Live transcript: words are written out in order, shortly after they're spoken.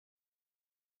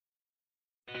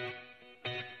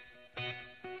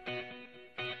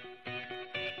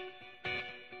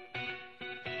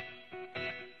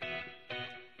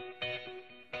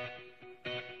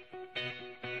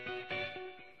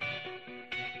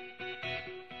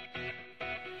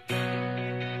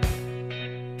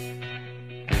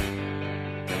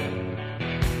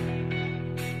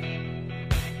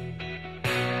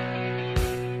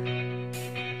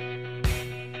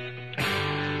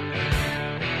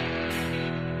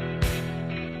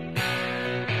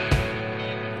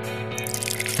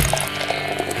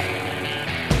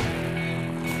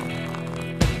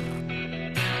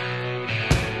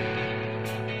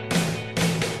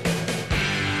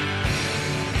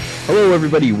Hello,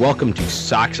 everybody. Welcome to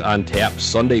Sox on Tap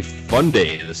Sunday Fun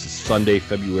Day. This is Sunday,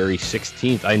 February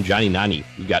 16th. I'm Johnny Nani.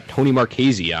 We've got Tony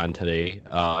Marchese on today.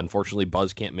 Unfortunately,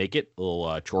 Buzz can't make it. A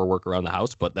little chore work around the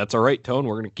house, but that's all right, Tone.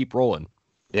 We're going to keep rolling.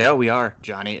 Yeah, we are,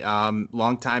 Johnny.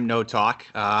 Long time no talk.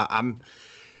 I'm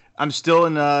still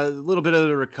in a little bit of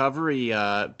the recovery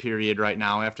period right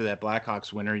now after that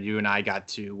Blackhawks winner. You and I got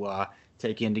to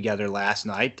take in together last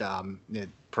night.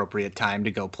 Appropriate time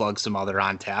to go plug some other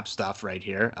on tap stuff right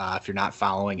here. If you're not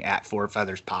following at Four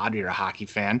Feathers Pod, you're a hockey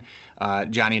fan.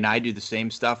 Johnny and I do the same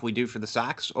stuff we do for the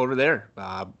Sox over there,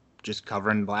 just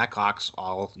covering Blackhawks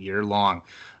all year long.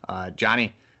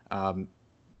 Johnny.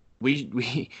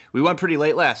 We went pretty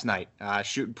late last night,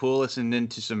 shooting pool, listening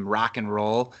into some rock and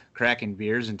roll, cracking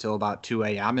beers until about 2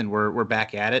 a.m. and we're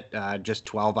back at it just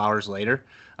 12 hours later.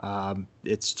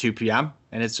 It's 2 p.m.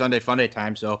 and it's Sunday Funday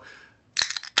time, so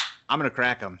I'm gonna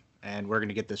crack them and we're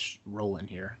gonna get this rolling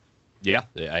here. Yeah,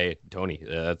 Tony,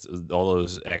 that's all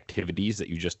those activities that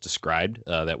you just described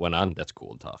that went on. That's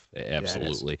cool and tough.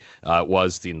 Absolutely. Yeah, it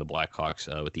was seeing the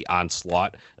Blackhawks with the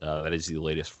onslaught. That is the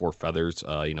latest Four Feathers,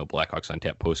 Blackhawks on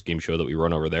Tap post game show that we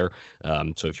run over there.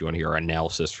 So if you want to hear our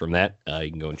analysis from that,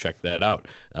 you can go and check that out.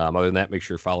 Other than that, make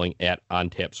sure you're following at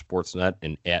OnTap Sportsnet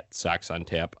and at Sox on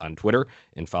Tap on Twitter,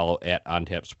 and follow at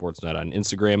OnTap Sportsnet on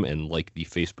Instagram, and like the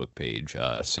Facebook page,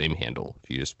 same handle if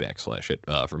you just backslash it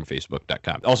from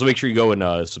Facebook.com. Also, make sure you go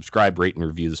and subscribe, rate, and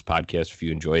review this podcast if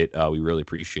you enjoy it. We really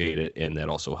appreciate it, and that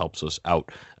also helps us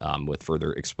out with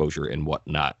further exposure and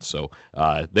whatnot. So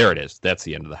there it is. That's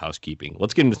the end of the housekeeping.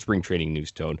 Let's get into spring training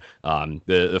news, Tone.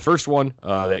 The first one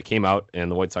that came out,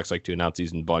 and the White Sox like to announce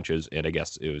these in bunches, and I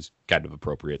guess it was kind of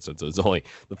appropriate since it was only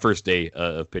the first day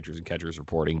of pitchers and catchers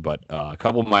reporting, but a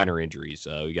couple minor injuries.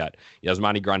 We got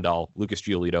Yasmani Grandal, Lucas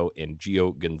Giolito, and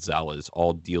Gio Gonzalez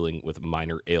all dealing with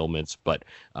minor ailments, but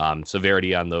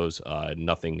severity on those,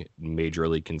 nothing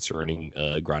majorly concerning.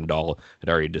 Grandal had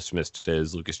already dismissed,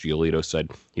 as Lucas Giolito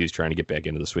said he was trying to get back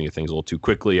into the swing of things a little too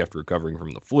quickly after recovering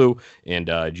from the flu. And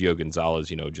Gio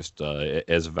Gonzalez, just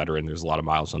as a veteran, there's a lot of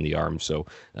miles on the arm, so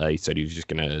he said he was just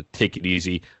going to take it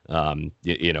easy,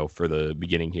 for the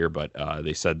beginning here. But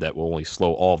they said that will only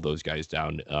slow all of those guys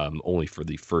down, only for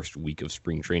the first week of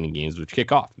spring training games, which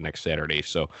kick off next Saturday.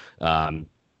 So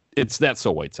that's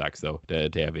so White Sox, though, to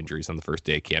have injuries on the first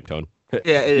day of camp, Tone.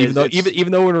 Yeah,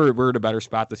 even though we're in a better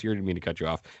spot this year, I didn't mean to cut you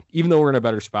off. Even though we're in a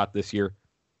better spot this year,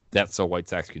 that's so White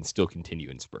Sox can still continue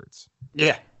in spurts.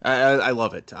 Yeah, I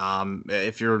love it.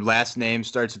 If your last name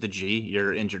starts with a G,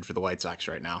 you're injured for the White Sox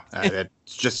right now. That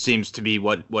just seems to be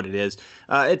what it is.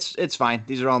 It's fine.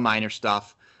 These are all minor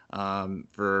stuff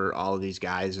for all of these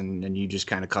guys, and you just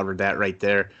kind of covered that right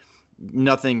there.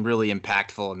 Nothing really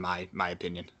impactful in my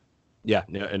opinion. Yeah,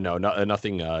 no,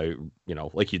 nothing.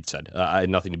 Like you'd said,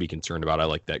 nothing to be concerned about. I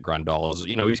like that Grandal is,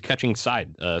 he's catching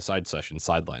side sessions,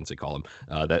 sidelines they call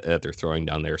them, that they're throwing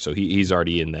down there. So he's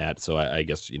already in that. So I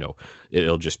guess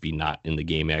it'll just be not in the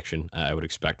game action. I would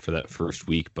expect for that first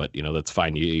week, but that's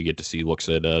fine. You get to see looks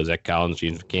at Zach Collins,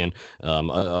 James McCann,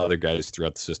 other guys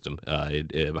throughout the system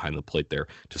behind the plate there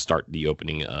to start the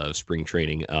opening spring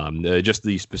training. Just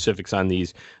the specifics on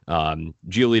these: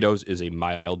 Giolito's is a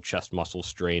mild chest muscle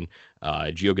strain.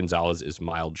 Gio Gonzalez is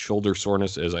mild shoulder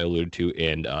soreness, as I alluded to,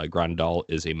 and Grandal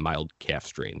is a mild calf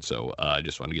strain. So I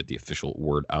just want to get the official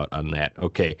word out on that.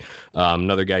 Okay,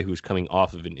 another guy who's coming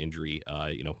off of an injury,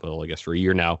 I guess for a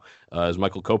year now, is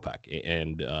Michael Kopech.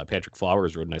 And Patrick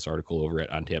Flowers wrote a nice article over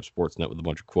at OnTap Sportsnet with a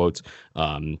bunch of quotes,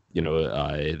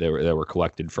 that were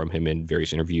collected from him in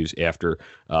various interviews after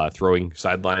throwing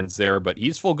sidelines there. But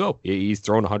he's full go. He's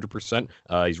thrown 100%.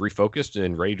 He's refocused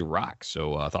and ready to rock.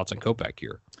 So thoughts on Kopech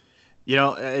here?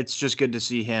 It's just good to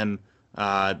see him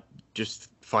just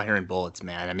firing bullets,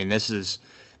 man. I mean, this is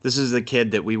the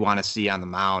kid that we want to see on the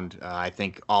mound. I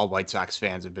think all White Sox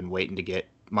fans have been waiting to get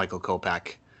Michael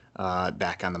Kopech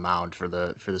back on the mound for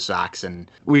the Sox, and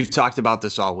we've talked about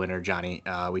this all winter, Johnny.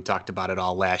 We talked about it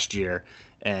all last year,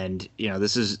 and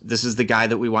this is the guy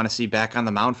that we want to see back on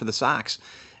the mound for the Sox.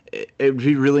 It would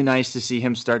be really nice to see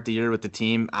him start the year with the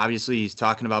team. Obviously, he's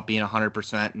talking about being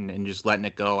 100% and just letting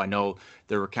it go. I know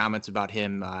there were comments about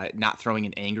him not throwing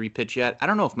an angry pitch yet. I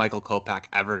don't know if Michael Kopech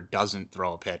ever doesn't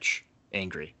throw a pitch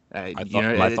angry.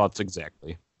 My thoughts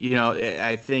exactly.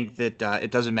 I think that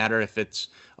it doesn't matter if it's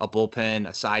a bullpen,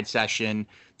 a side session.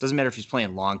 It doesn't matter if he's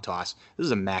playing long toss. This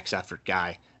is a max effort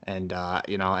guy. And,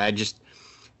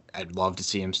 I'd love to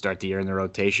see him start the year in the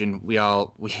rotation. We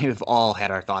have all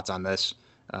had our thoughts on this.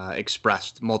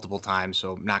 Expressed multiple times,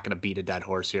 so I'm not going to beat a dead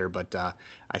horse here, but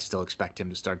I still expect him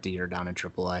to start the year down in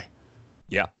AAA.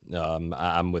 Yeah,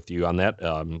 I'm with you on that.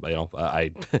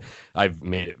 I've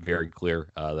made it very clear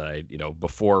that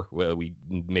before we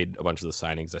made a bunch of the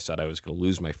signings, I said I was going to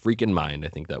lose my freaking mind. I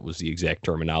think that was the exact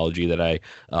terminology that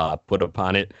I put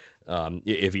upon it.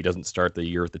 If he doesn't start the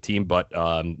year with the team, but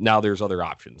now there's other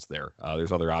options there.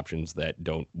 There's other options that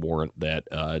don't warrant that,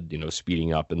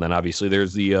 speeding up. And then obviously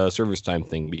there's the service time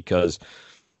thing, because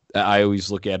I always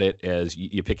look at it as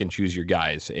you pick and choose your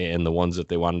guys, and the ones that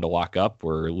they wanted to lock up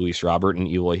were Luis Robert and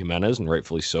Eloy Jimenez, and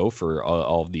rightfully so for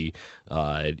all of the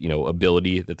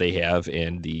ability that they have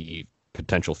and the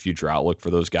potential future outlook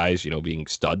for those guys, being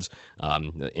studs,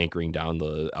 anchoring down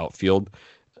the outfield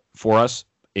for us.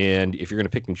 And if you're going to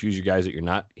pick and choose your guys that you're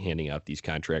not handing out these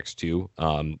contracts to,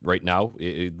 right now,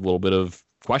 a little bit of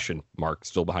question mark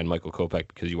still behind Michael Kopech,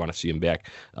 because you want to see him back.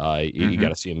 You got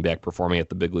to see him back performing at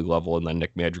the big league level, and then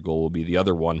Nick Madrigal will be the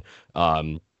other one,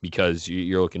 because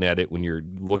you're looking at it when you're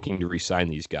looking to re-sign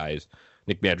these guys.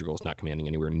 Nick Madrigal is not commanding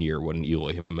anywhere near what an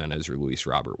Eloy Jimenez or Luis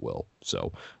Robert will.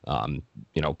 So,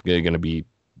 they're going to be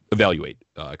evaluate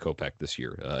Kopech this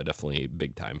year. Definitely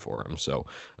big time for him. So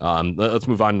let's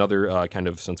move on. Another kind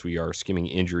of, since we are skimming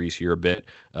injuries here a bit,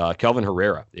 Kelvin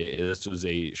Herrera. This was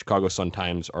a Chicago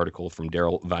Sun-Times article from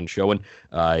Daryl Van Schoen.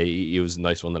 It was a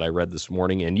nice one that I read this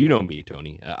morning. And you know me,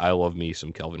 Tony. I love me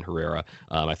some Kelvin Herrera.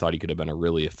 I thought he could have been a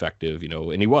really effective,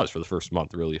 and he was for the first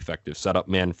month, a really effective setup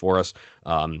man for us.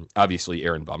 Obviously,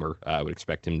 Aaron Bummer, I would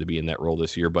expect him to be in that role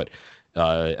this year, but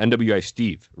NWI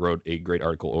Steve wrote a great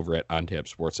article over at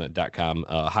OnTapSportsNet.com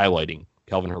highlighting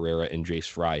Kelvin Herrera and Jace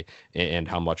Fry and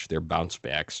how much their bounce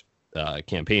backs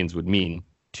campaigns would mean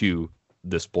to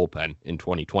this bullpen in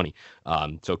 2020.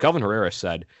 So Kelvin Herrera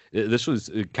said, this was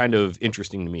kind of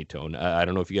interesting to me, Tone. I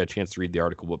don't know if you got a chance to read the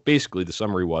article, but basically the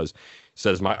summary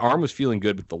says, my arm was feeling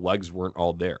good, but the legs weren't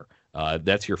all there.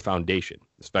 That's your foundation,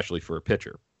 especially for a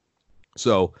pitcher.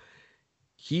 So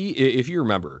if you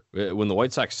remember, when the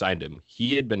White Sox signed him,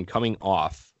 he had been coming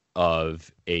off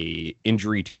of a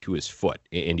injury to his foot,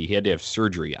 and he had to have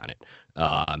surgery on it.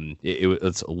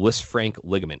 It's a Lisfranc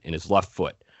ligament in his left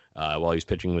foot while he was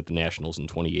pitching with the Nationals in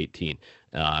 2018.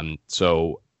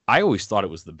 So I always thought it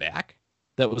was the back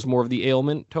that was more of the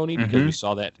ailment, Tony, because we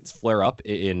saw that flare up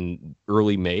in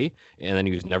early May, and then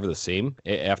he was never the same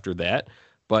after that.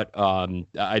 But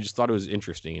I just thought it was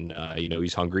interesting.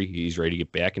 He's hungry. He's ready to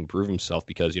get back and prove himself,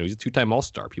 because, he's a two-time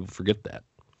All-Star. People forget that.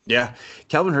 Yeah.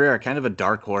 Kelvin Herrera, kind of a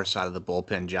dark horse out of the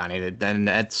bullpen, Johnny. Then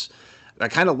I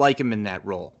kind of like him in that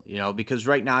role, because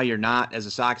right now you're not, as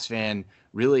a Sox fan,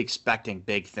 really expecting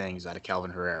big things out of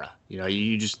Kelvin Herrera.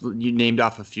 You named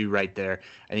off a few right there.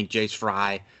 I think Jace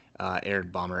Fry, Aaron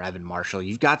Bummer, Evan Marshall.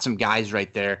 You've got some guys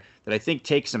right there that I think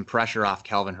take some pressure off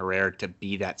Kelvin Herrera to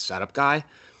be that setup guy.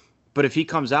 But if he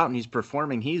comes out and he's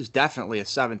performing, he's definitely a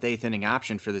 7th, 8th inning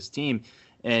option for this team.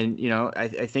 And, I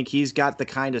think he's got the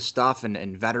kind of stuff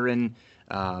and veteran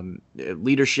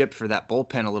leadership for that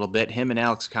bullpen a little bit. Him and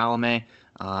Alex Colomé.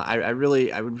 I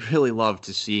would really love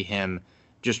to see him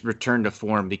just return to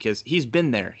form, because he's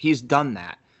been there. He's done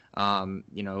that,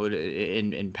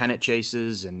 in pennant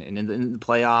chases and in the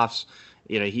playoffs.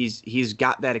 He's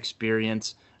got that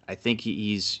experience. I think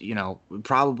he's,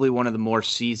 probably one of the more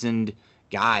seasoned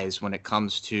guys when it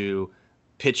comes to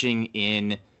pitching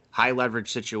in high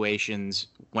leverage situations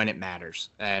when it matters.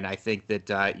 And I think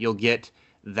that you'll get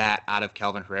that out of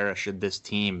Kelvin Herrera should this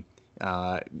team,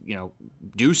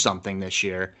 do something this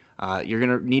year. You're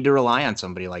going to need to rely on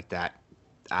somebody like that.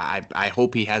 I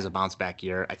hope he has a bounce back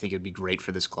year. I think it'd be great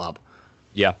for this club.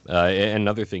 Yeah.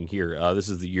 Another thing here, this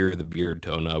is the year of the beard,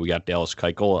 Tone. We got Dallas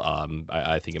Keuchel.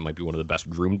 I think it might be one of the best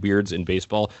groomed beards in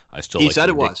baseball. He said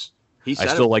it was.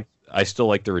 I still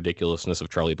like the ridiculousness of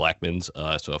Charlie Blackmon's.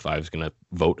 So if I was going to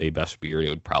vote a best beard, it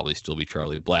would probably still be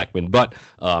Charlie Blackmon. But,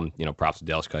 props to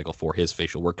Dallas Keuchel for his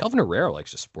facial work. Kelvin Herrera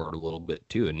likes to sport a little bit,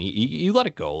 too. And he let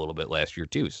it go a little bit last year,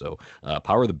 too. So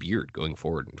power of the beard going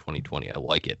forward in 2020. I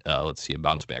like it. Let's see a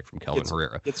bounce back from Kelvin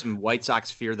Herrera. Get some White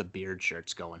Sox Fear the Beard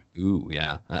shirts going. Ooh,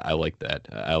 yeah. I like that.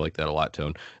 I like that a lot,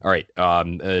 Tone. All right.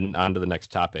 And on to the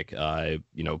next topic.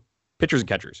 Pitchers and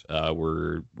catchers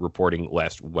were reporting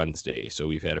last Wednesday, so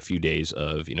we've had a few days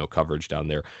of coverage down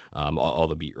there. All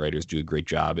the beat writers do a great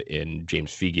job in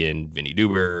James Fegan, Vinny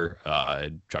Duber,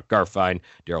 Chuck Garfien,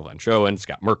 Daryl Van Schoen,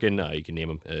 Scott Merkin. You can name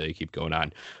them. Keep going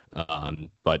on.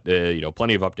 But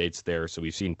plenty of updates there. So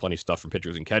we've seen plenty of stuff from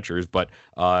pitchers and catchers. But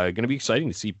going to be exciting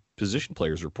to see position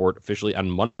players report officially on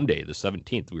Monday, the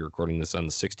 17th. We're recording this on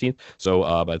the 16th. So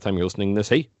by the time you're listening to this,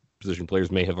 hey, position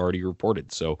players may have already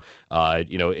reported. So, and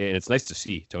it's nice to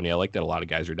see, Tony. I like that a lot of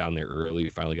guys are down there early. We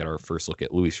finally got our first look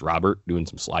at Luis Robert doing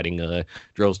some sliding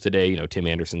drills today. Tim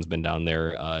Anderson's been down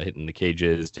there hitting the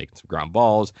cages, taking some ground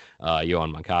balls.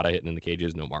 Yohan Moncada hitting in the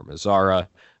cages. Nomar Mazara.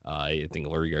 I think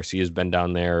Larry Garcia's been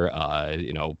down there.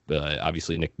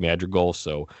 Obviously Nick Madrigal.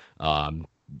 So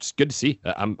it's good to see.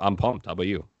 I'm pumped. How about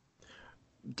you?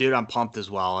 Dude, I'm pumped as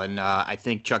well. And I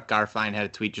think Chuck Garfien had a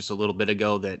tweet just a little bit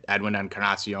ago that Edwin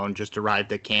Encarnacion just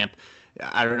arrived at camp.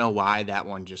 I don't know why that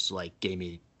one just gave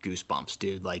me goosebumps,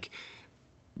 dude.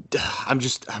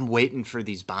 I'm waiting for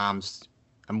these bombs.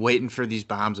 I'm waiting for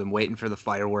the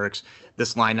fireworks.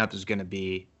 This lineup is going to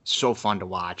be so fun to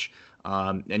watch.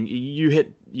 And you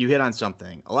hit on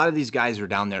something. A lot of these guys are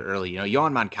down there early.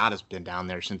 Yohan Moncada's been down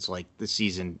there since the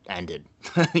season ended.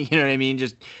 You know what I mean?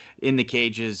 Just in the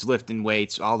cages, lifting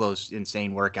weights, all those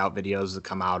insane workout videos that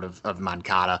come out of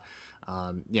Moncada.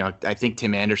 I think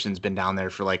Tim Anderson's been down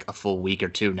there for a full week or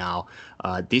two now.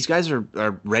 These guys are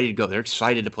ready to go. They're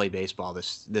excited to play baseball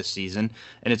this season,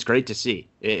 and it's great to see.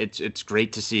 It's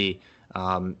great to see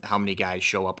how many guys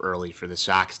show up early for the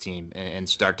Sox team and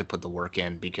start to put the work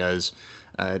in because,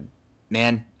 they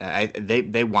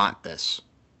want this.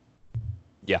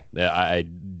 Yeah, I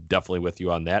definitely with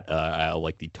you on that. I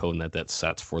like the tone that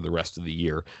sets for the rest of the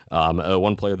year.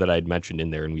 One player that I'd mentioned in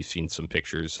there, and we've seen some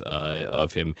pictures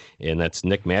of him, and that's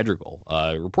Nick Madrigal.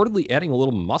 Reportedly adding a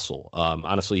little muscle.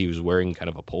 Honestly, he was wearing kind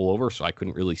of a pullover, so I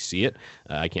couldn't really see it.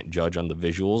 I can't judge on the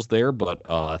visuals there, but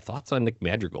thoughts on Nick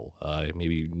Madrigal?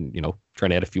 Maybe, trying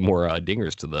to add a few more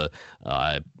dingers to the,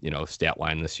 stat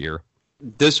line this year.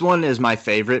 This one is my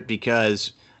favorite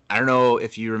because I don't know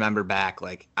if you remember back,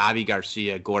 Avi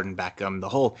Garcia, Gordon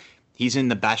Beckham, he's in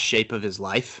the best shape of his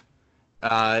life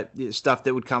stuff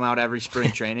that would come out every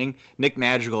spring training. Nick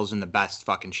Madrigal's in the best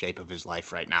fucking shape of his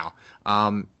life right now.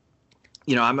 I'm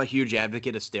a huge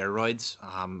advocate of steroids.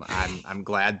 I'm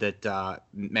glad that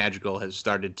Madrigal has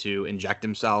started to inject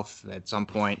himself at some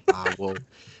point. We'll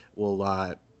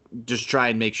just try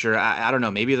and make sure. I don't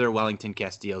know. Maybe they're Wellington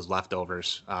Castillo's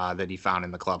leftovers that he found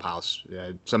in the clubhouse.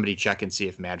 Somebody check and see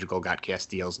if Madrigal got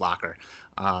Castillo's locker.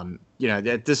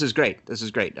 This is great. This is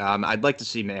great. I'd like to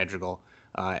see Madrigal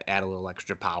add a little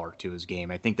extra power to his game.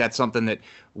 I think that's something that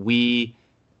we,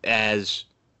 as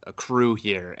a crew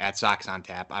here at Sox on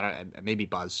Tap, maybe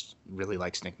Buzz really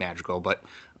likes Nick Madrigal, but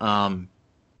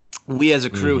we as a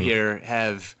crew here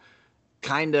have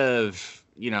kind of.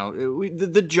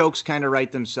 The jokes kind of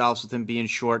write themselves with him being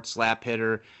short, slap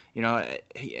hitter,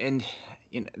 and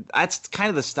that's kind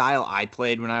of the style I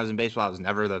played when I was in baseball. I was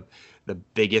never the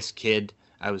biggest kid.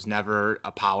 I was never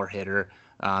a power hitter.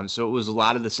 So it was a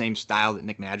lot of the same style that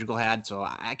Nick Madrigal had. So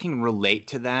I can relate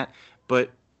to that.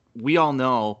 But we all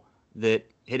know that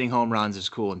hitting home runs is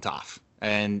cool and tough.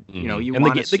 And,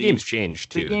 the game's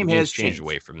changed too. The game has changed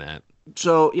away from that.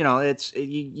 So, it's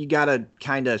you got to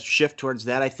kind of shift towards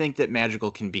that. I think that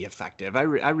Madrigal can be effective. I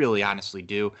really honestly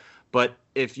do. But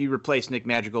if you replace Nick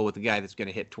Madrigal with a guy that's going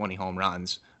to hit 20 home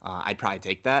runs, I'd probably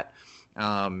take that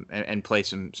and play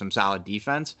some solid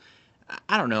defense.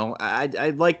 I don't know.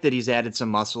 I like that he's added some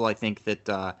muscle. I think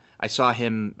that I saw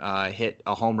him hit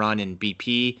a home run in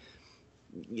BP.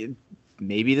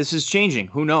 Maybe this is changing.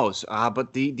 Who knows?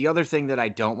 But the other thing that I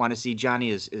don't want to see, Johnny,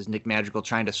 is Nick Madrigal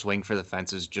trying to swing for the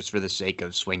fences just for the sake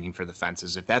of swinging for the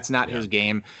fences. If that's not his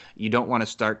game, you don't want to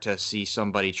start to see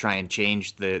somebody try and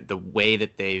change the way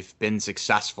that they've been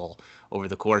successful over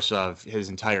the course of his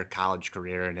entire college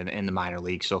career and in the minor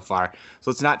league so far.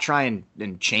 So let's not try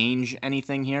and change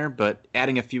anything here, but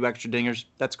adding a few extra dingers,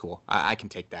 that's cool. I can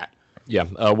take that. Yeah,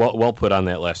 well put on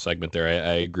that last segment there.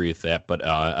 I agree with that, but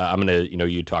I'm gonna,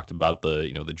 you talked about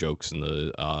the jokes and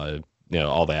the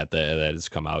all that has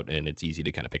come out, and it's easy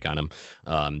to kind of pick on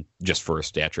him just for his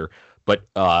stature. But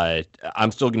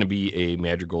I'm still going to be a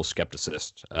Madrigal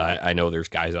skepticist. I know there's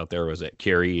guys out there. Was that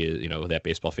Kerry? That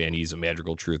baseball fan. He's a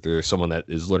Madrigal truther. Someone that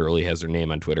is literally has their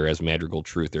name on Twitter as Madrigal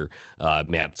truther.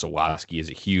 Matt Sawaski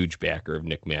is a huge backer of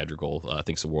Nick Madrigal.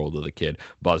 Thinks the world of the kid.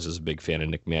 Buzz is a big fan of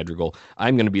Nick Madrigal.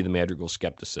 I'm going to be the Madrigal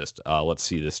skepticist. Let's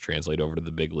see this translate over to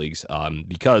the big leagues.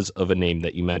 Because of a name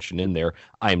that you mentioned in there,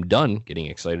 I'm done getting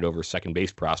excited over second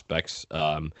base prospects.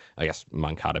 I guess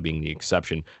Moncada being the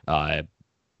exception.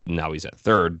 Now he's at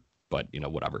third, but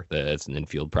whatever. That's an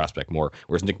infield prospect more.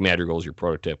 Whereas Nick Madrigal is your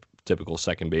prototypical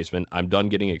second baseman. I'm done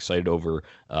getting excited over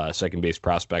second base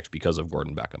prospects because of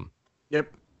Gordon Beckham.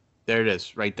 Yep, there it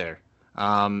is, right there.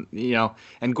 And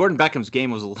Gordon Beckham's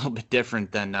game was a little bit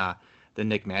different than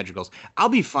Nick Madrigal's. I'll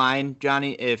be fine,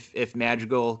 Johnny, if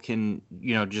Madrigal can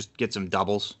just get some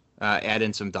doubles, add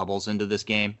in some doubles into this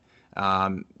game.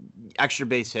 Extra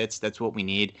base hits, that's what we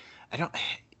need.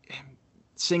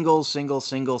 single, single,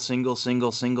 single, single,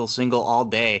 single, single, single all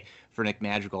day for Nick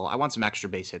Madrigal. I want some extra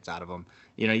base hits out of him.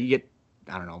 You get,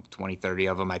 I don't know, 20, 30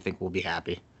 of them. I think we'll be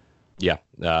happy. Yeah,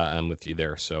 I'm with you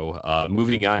there. So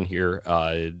moving on here,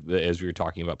 as we were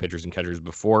talking about pitchers and catchers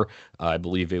before, I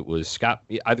believe it was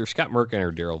either Scott Merkin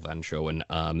or Daryl Van Schoen.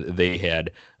 They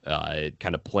had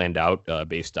kind of planned out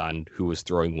based on who was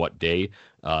throwing what day,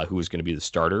 who was going to be the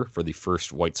starter for the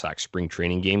first White Sox spring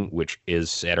training game, which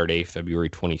is Saturday, February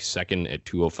 22nd at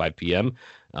 2:05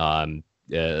 p.m.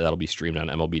 That'll be streamed on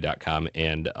MLB.com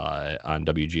and on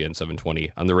WGN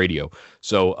 720 on the radio.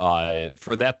 So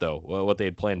for that, though, what they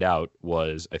had planned out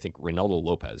was, I think Reynaldo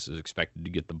Lopez is expected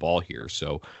to get the ball here.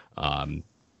 So I'm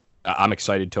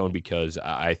excited, Tone, because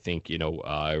I think,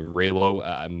 Raylo,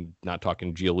 I'm not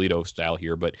talking Giolito style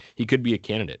here, but he could be a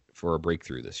candidate for a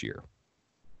breakthrough this year.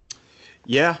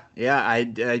 Yeah.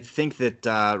 I think that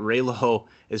Raylo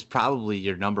is probably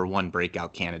your number one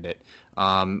breakout candidate.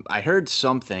 I heard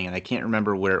something, and I can't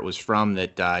remember where it was from,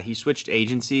 that he switched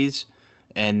agencies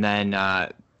and then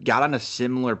got on a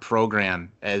similar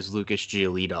program as Lucas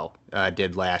Giolito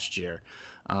did last year.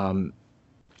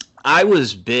 I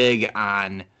was big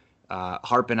on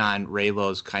harping on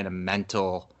Raylo's kind of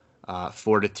mental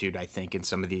fortitude, I think, in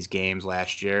some of these games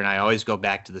last year. And I always go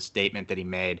back to the statement that he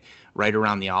made right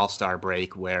around the All-Star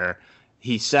break where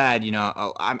he said,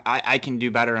 I can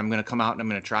do better. I'm going to come out and I'm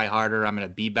going to try harder. I'm going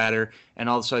to be better. And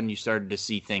all of a sudden you started to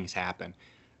see things happen.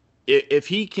 If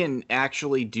he can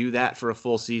actually do that for a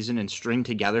full season and string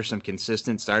together some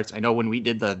consistent starts, I know when we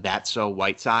did the That's So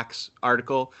White Sox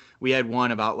article, we had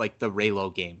one about like the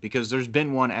Raylo game, because there's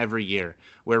been one every year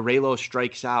where Raylo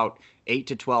strikes out 8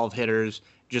 to 12 hitters,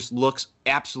 just looks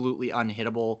absolutely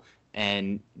unhittable.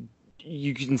 And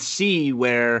you can see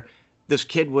where this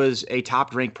kid was a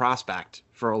top-ranked prospect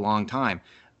for a long time.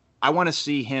 I want to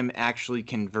see him actually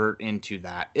convert into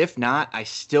that. If not, I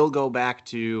still go back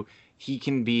to he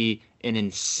can be an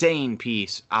insane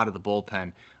piece out of the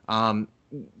bullpen.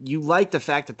 You like the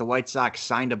fact that the White Sox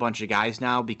signed a bunch of guys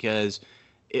now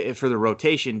for the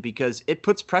rotation, because it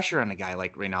puts pressure on a guy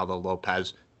like Reynaldo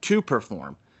Lopez to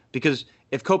perform. Because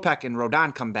if Kopech and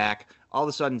Rodon come back, all of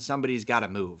a sudden somebody's got to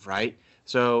move, right?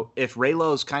 So if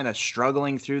Raylo's kind of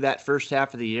struggling through that first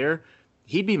half of the year,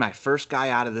 he'd be my first guy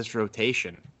out of this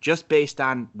rotation, just based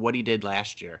on what he did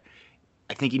last year.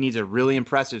 I think he needs a really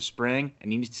impressive spring,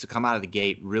 and he needs to come out of the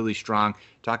gate really strong.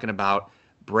 Talking about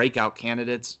breakout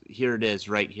candidates, here it is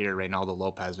right here, Reynaldo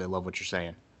Lopez. I love what you're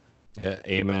saying.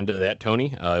 Amen to that,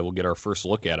 Tony. We'll get our first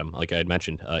look at him, like I had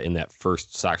mentioned, in that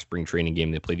first Sox spring training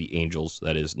game. They play the Angels.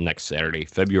 That is next Saturday,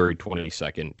 February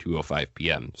 22nd, 2:05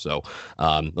 p.m. So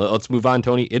let's move on,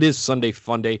 Tony. It is Sunday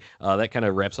Fun Day. That kind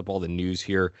of wraps up all the news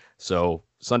here. So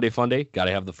Sunday Fun Day, got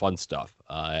to have the fun stuff.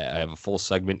 I have a full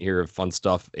segment here of fun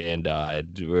stuff, and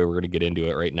we're going to get into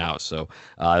it right now. So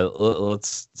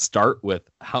let's start with,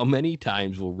 how many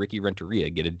times will Ricky Renteria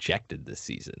get ejected this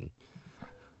season?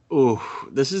 Ooh,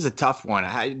 this is a tough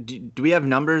one. Do we have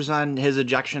numbers on his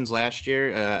ejections last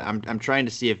year? I'm trying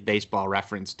to see if Baseball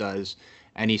Reference does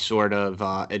any sort of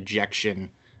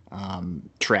ejection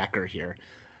tracker here.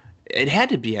 It had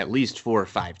to be at least 4 or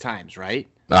 5 times, right?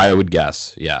 I would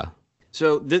guess, yeah.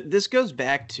 So this goes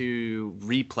back to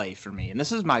replay for me, and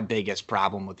this is my biggest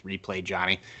problem with replay,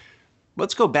 Johnny.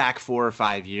 Let's go back 4 or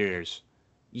 5 years.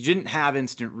 You didn't have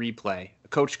instant replay. A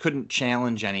coach couldn't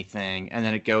challenge anything, and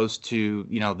then it goes to,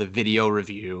 the video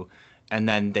review, and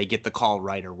then they get the call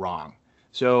right or wrong.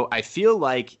 So I feel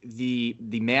like the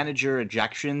manager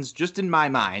ejections, just in my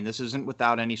mind, this isn't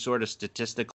without any sort of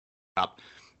statistical up,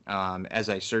 as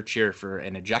I search here for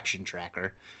an ejection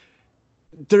tracker,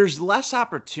 there's less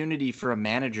opportunity for a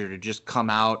manager to just come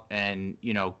out and,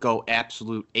 go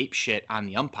absolute apeshit on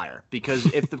the umpire, because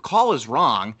if the call is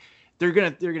wrong, they're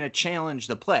gonna challenge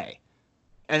the play,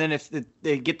 and then if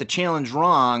they get the challenge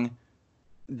wrong,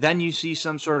 then you see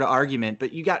some sort of argument.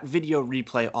 But you got video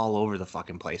replay all over the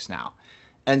fucking place now,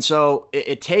 and so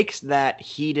it takes that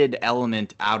heated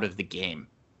element out of the game.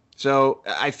 So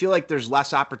I feel like there's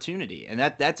less opportunity, and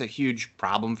that's a huge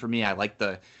problem for me. I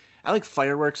like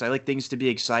fireworks. I like things to be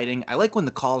exciting. I like when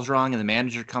the call's wrong and the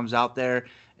manager comes out there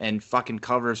and fucking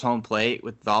covers home plate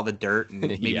with all the dirt and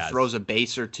maybe Yes. throws a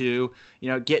base or two.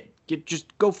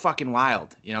 Just go fucking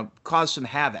wild. Cause some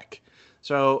havoc.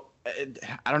 So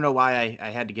I don't know why I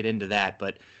had to get into that,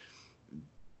 but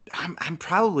I'm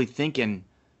probably thinking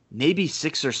maybe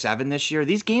 6 or 7 this year.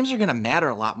 These games are going to matter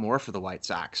a lot more for the White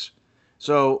Sox.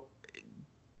 So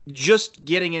just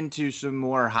getting into some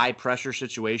more high pressure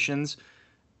situations,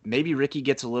 maybe Ricky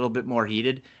gets a little bit more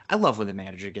heated. I love when the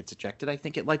manager gets ejected. I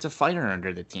think it lights a fire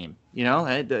under the team.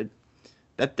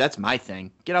 That's my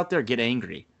thing. Get out there, get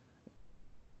angry.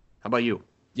 How about you?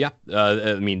 Yeah,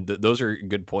 I mean, those are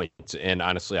good points, and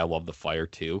honestly, I love the fire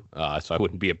too. So I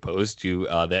wouldn't be opposed to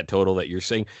that total that you're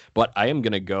saying, but I am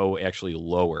going to go actually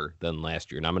lower than last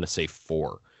year, and I'm going to say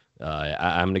 4.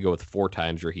 I'm going to go with 4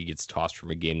 times where he gets tossed from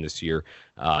a game this year.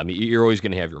 You're always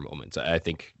going to have your moments. I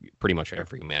think pretty much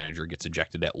every manager gets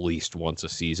ejected at least once a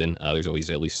season. There's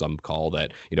always at least some call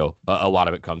that, a lot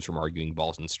of it comes from arguing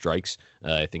balls and strikes.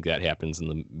 I think that happens, and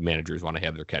the managers want to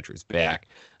have their catchers back,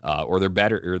 or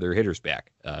their hitters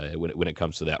back when it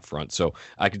comes to that front. So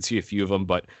I could see a few of them,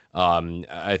 but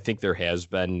I think there has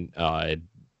been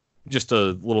just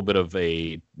a little bit of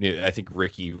I think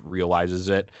Ricky realizes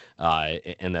it,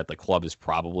 and that the club is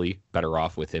probably better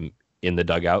off with him in the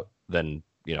dugout than,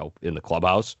 in the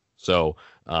clubhouse. So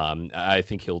I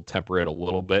think he'll temper it a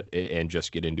little bit and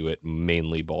just get into it,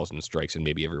 mainly balls and strikes, and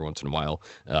maybe every once in a while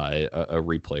a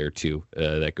replay or two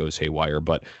that goes haywire.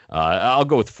 But I'll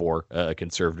go with 4, a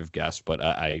conservative guess, but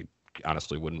I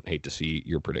honestly wouldn't hate to see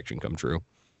your prediction come true.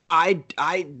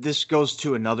 This goes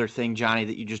to another thing, Johnny,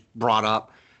 that you just brought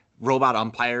up. Robot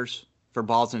umpires for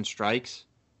balls and strikes.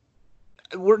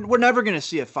 We're never going to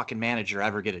see a fucking manager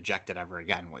ever get ejected ever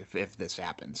again if this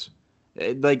happens.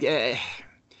 Listening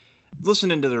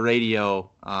to the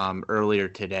radio earlier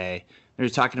today, they were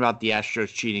talking about the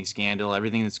Astros cheating scandal,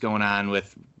 everything that's going on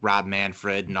with Rob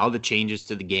Manfred and all the changes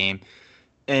to the game.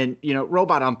 And,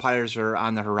 robot umpires are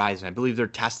on the horizon. I believe they're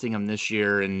testing them this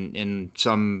year in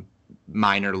some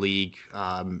minor league.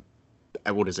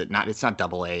 What is it? It's not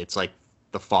AA. It's like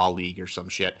the fall league or some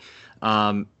shit.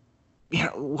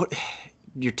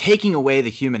 You're taking away the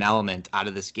human element out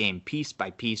of this game piece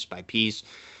by piece by piece.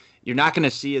 You're not going to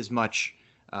see as much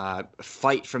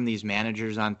fight from these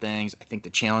managers on things. I think the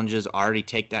challenges already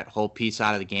take that whole piece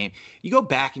out of the game. You go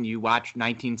back and you watch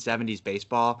 1970s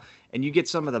baseball and you get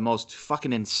some of the most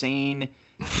fucking insane,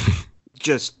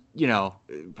 just,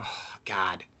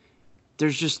 God.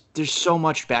 There's so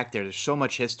much back there. There's so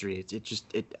much history.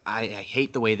 I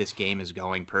hate the way this game is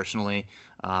going personally,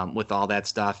 with all that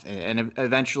stuff. And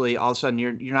eventually, all of a sudden,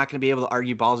 you're not going to be able to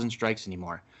argue balls and strikes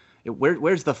anymore.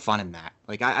 Where's the fun in that?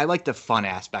 Like, I like the fun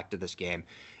aspect of this game.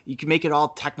 You can make it all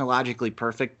technologically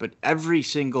perfect, but every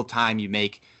single time you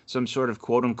make some sort of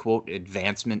quote unquote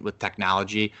advancement with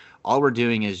technology, all we're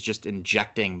doing is just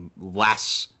injecting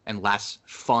less and less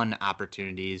fun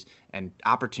opportunities and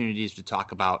opportunities to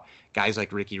talk about guys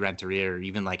like Ricky Renteria, or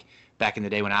even like back in the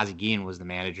day when Ozzie Guillen was the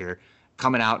manager,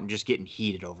 coming out and just getting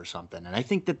heated over something. And I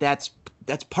think that's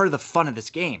part of the fun of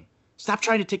this game. Stop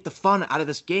trying to take the fun out of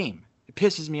this game. It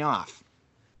pisses me off.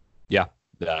 Yeah.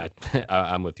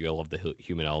 I'm with you. I love the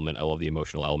human element. I love the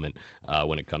emotional element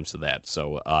when it comes to that.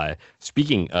 So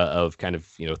speaking of kind of,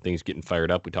 things getting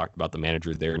fired up, we talked about the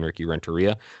manager there and Ricky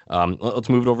Renteria. Let's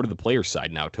move it over to the player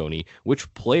side now, Tony.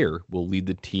 Which player will lead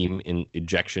the team in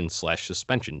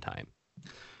ejection/suspension time?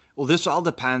 Well, this all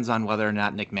depends on whether or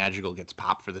not Nick Madrigal gets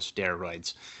popped for the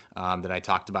steroids that I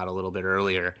talked about a little bit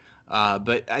earlier.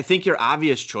 But I think your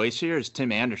obvious choice here is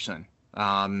Tim Anderson.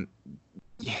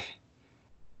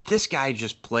 This guy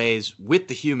just plays with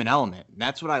the human element. And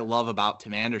that's what I love about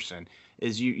Tim Anderson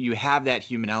is you have that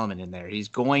human element in there. He's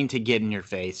going to get in your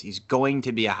face. He's going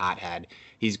to be a hothead.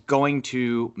 He's going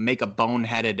to make a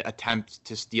boneheaded attempt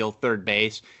to steal third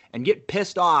base and get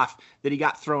pissed off that he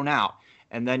got thrown out.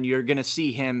 And then you're going to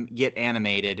see him get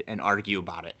animated and argue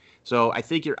about it. So I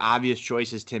think your obvious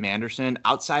choice is Tim Anderson.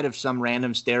 Outside of some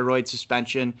random steroid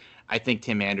suspension, I think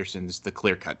Tim Anderson's the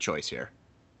clear-cut choice here.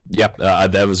 Yep,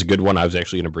 that was a good one. I was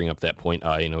actually going to bring up that point.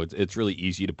 It's really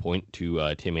easy to point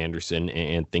to Tim Anderson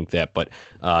and think that, but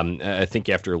I think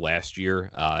after last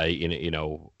year,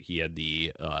 he had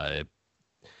the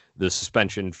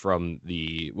suspension from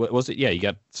what was it? Yeah, he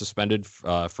got suspended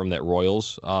from that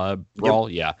Royals brawl.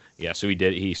 Yep. Yeah. So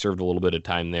he served a little bit of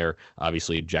time there.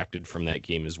 Obviously ejected from that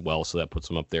game as well. So that puts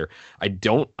him up there. I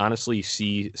don't honestly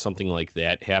see something like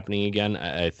that happening again.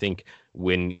 I think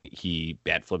when he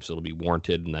bat flips, it'll be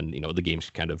warranted, and then the game's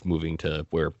kind of moving to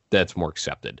where that's more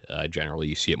accepted. Generally,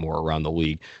 you see it more around the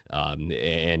league, and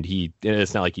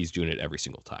it's not like he's doing it every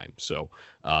single time. So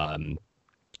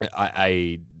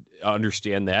I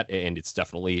understand that, and it's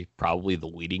definitely probably the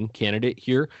leading candidate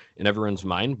here in everyone's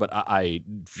mind. But I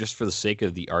just for the sake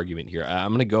of the argument here, I'm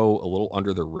going to go a little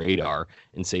under the radar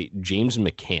and say James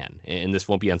McCann, and this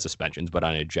won't be on suspensions, but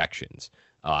on ejections.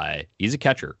 He's a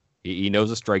catcher. He knows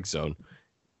the strike zone.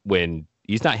 When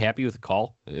he's not happy with the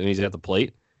call and he's at the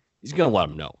plate, he's going to let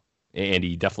him know. And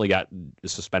he definitely got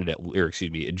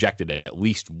ejected at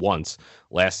least once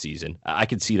last season. I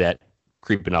could see that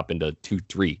creeping up into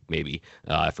 2-3 maybe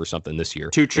for something this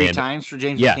year. 2-3 times for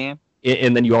James McCann?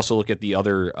 And then you also look at the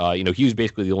other, he was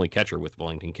basically the only catcher with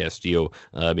Wellington Castillo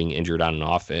being injured on and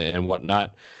off and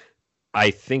whatnot. I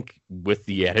think with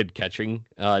the added catching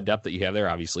depth that you have there,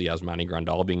 obviously Yasmani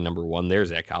Grandal being number one there,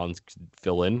 Zach Collins could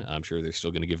fill in. I'm sure they're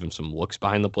still going to give him some looks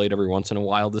behind the plate every once in a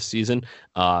while this season.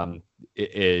 James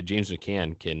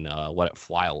McCann can let it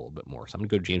fly a little bit more. So I'm going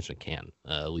to go James McCann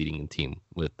leading the team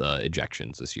with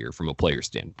ejections this year from a player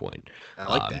standpoint.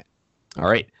 I like that. All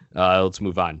right, let's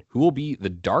move on. Who will be the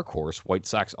dark horse White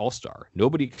Sox All-Star?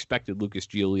 Nobody expected Lucas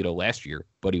Giolito last year,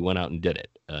 but he went out and did it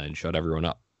and shut everyone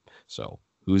up. So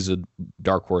who's a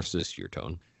dark horse this year,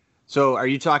 Tone? So are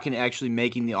you talking actually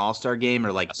making the All-Star game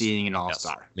or yes. being an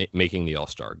All-Star? Yes. Making the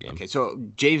All-Star game. Okay, so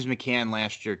James McCann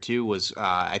last year too was,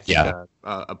 I think,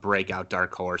 a breakout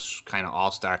dark horse kind of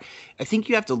All-Star. I think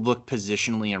you have to look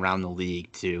positionally around the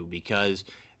league too, because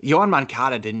Yoan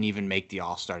Moncada didn't even make the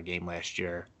All-Star game last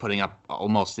year, putting up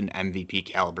almost an MVP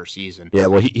caliber season. Yeah,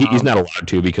 well, he's not allowed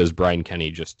to because Brian Kenny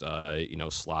just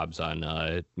slobs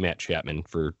on Matt Chapman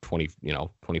for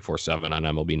 24/7 on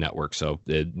MLB Network. So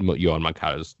Yoan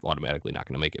Moncada is automatically not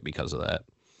going to make it because of that.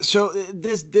 So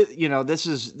this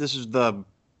is the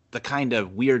kind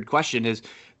of weird question is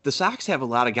the Sox have a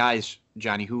lot of guys,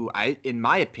 Johnny, who in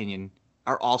my opinion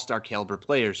are All-Star caliber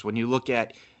players. When you look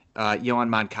at Yoan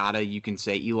Moncada, you can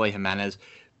say Eloy Jimenez.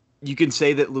 You can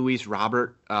say that Luis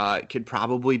Robert could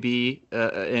probably be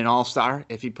an all-star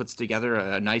if he puts together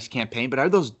a nice campaign. But are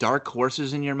those dark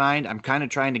horses in your mind? I'm kind of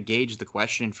trying to gauge the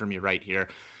question from you right here.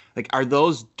 Like, are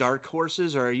those dark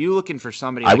horses, or are you looking for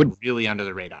somebody really under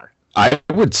the radar? I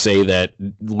would say that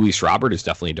Luis Robert is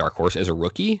definitely a dark horse as a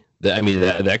rookie.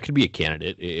 That could be a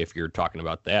candidate if you're talking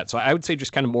about that. So I would say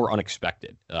just kind of more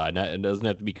unexpected. It doesn't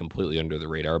have to be completely under the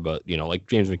radar, but like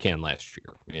James McCann last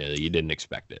year, you didn't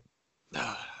expect it.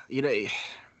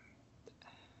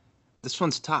 This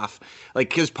one's tough. Like,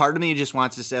 because part of me just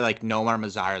wants to say like Nomar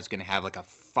Mazara is going to have like a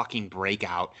fucking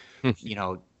breakout,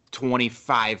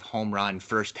 25 home run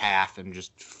first half and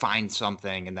just find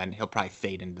something, and then he'll probably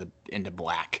fade into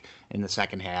black in the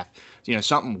second half.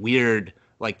 Something weird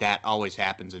like that always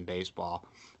happens in baseball.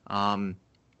 I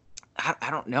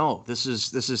don't know. This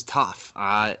is tough.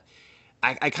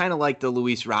 I kind of like the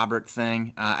Luis Robert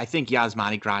thing. I think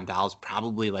Yasmani Grandal is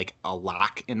probably like a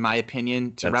lock in my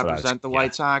opinion to represent the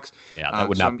White Sox. Yeah, that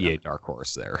would not be a dark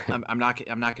horse there. I'm not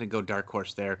going to go dark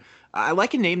horse there. I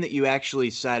like a name that you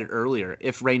actually said earlier.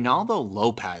 If Reynaldo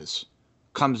Lopez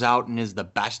comes out and is the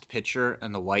best pitcher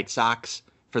in the White Sox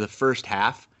for the first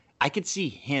half, I could see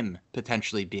him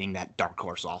potentially being that dark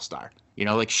horse all-star.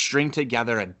 String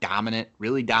together a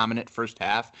really dominant first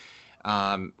half.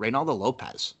 Reynaldo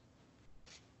Lopez.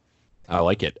 I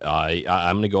like it.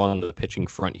 I'm going to go on the pitching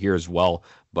front here as well.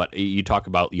 But you talk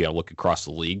about, look across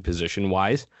the league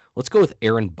position-wise. Let's go with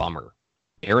Aaron Bummer.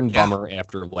 Bummer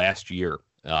after last year.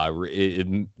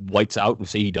 It lights out and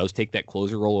say he does take that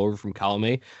closer role over from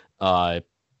Colome.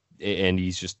 And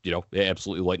he's just,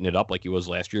 absolutely lighting it up like he was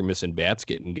last year, missing bats,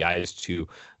 getting guys to,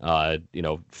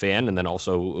 fan. And then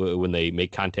also when they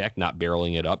make contact, not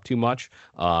barreling it up too much.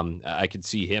 I could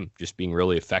see him just being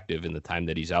really effective in the time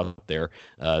that he's out there,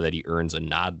 that he earns a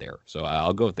nod there. So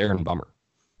I'll go with Aaron Bummer.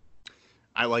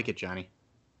 I like it, Johnny.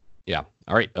 Yeah.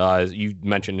 All right. You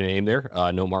mentioned a name there,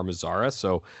 Nomar Mazara.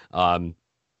 So,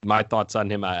 my thoughts on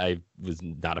him, I was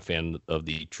not a fan of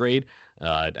the trade.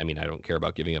 I don't care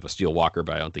about giving up a Steele Walker,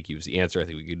 but I don't think he was the answer. I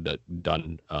think we could have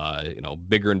done,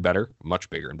 bigger and better, much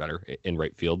bigger and better in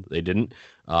right field. They didn't.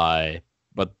 But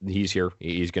he's here.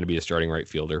 He's going to be a starting right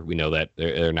fielder. We know that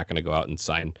they're not going to go out and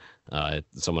sign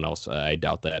someone else. I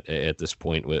doubt that at this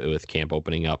point with camp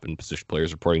opening up and position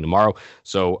players reporting tomorrow.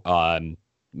 So,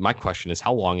 my question is,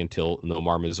 how long until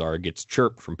Nomar Mazara gets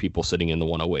chirped from people sitting in the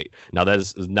 108? Now, that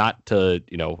is not to,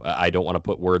 I don't want to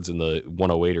put words in the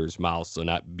 108ers' mouths, so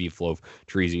not Beefloaf,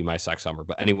 Treasy, My Sox Summer,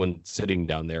 but anyone sitting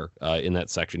down there in that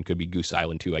section could be Goose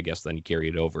Island too, I guess, then you carry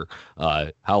it over.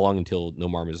 How long until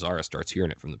Nomar Mazara starts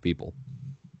hearing it from the people?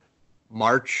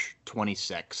 March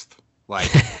 26th.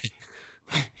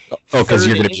 Because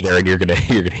you're going to be there and you're going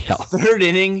to yell. Third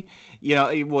inning.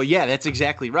 Well, yeah, that's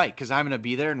exactly right. Because I'm going to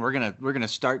be there, and we're gonna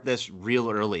start this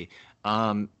real early.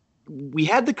 We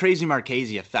had the crazy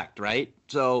Marchese effect, right?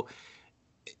 So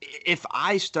if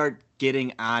I start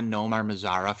getting on Nomar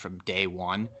Mazara from day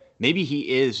one, maybe he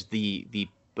is the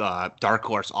dark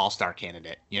horse all-star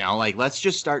candidate. Let's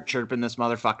just start chirping this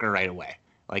motherfucker right away.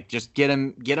 Just get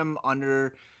him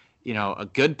under, a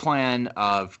good plan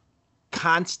of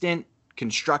constant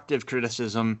constructive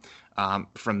criticism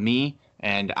from me.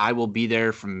 And I will be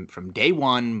there from day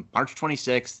one, March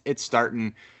 26th. It's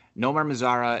starting. Nomar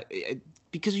Mazara,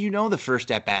 because the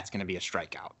first at-bat's going to be a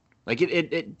strikeout.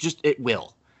 It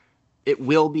will. It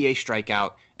will be a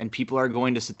strikeout, and people are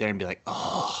going to sit there and be like,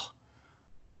 oh,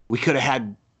 we could have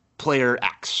had player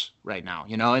X right now,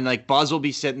 and like Buzz will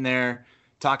be sitting there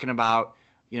talking about,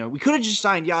 we could have just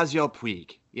signed Yasiel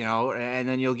Puig, and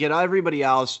then you'll get everybody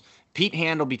else. Pete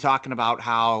Hand will be talking about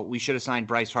how we should have signed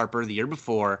Bryce Harper the year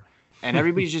before, and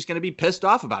everybody's just going to be pissed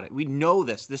off about it. We know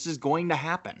this. This is going to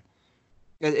happen.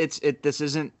 This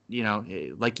isn't,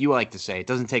 like you like to say, it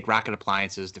doesn't take rocket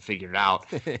appliances to figure it out.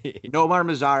 Nomar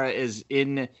Mazara is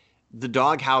in the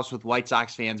doghouse with White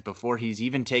Sox fans before he's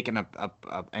even taken an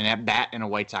at-bat in a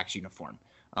White Sox uniform.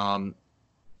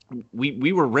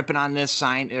 We were ripping on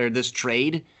this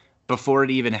trade before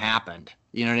it even happened.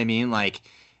 You know what I mean? Like,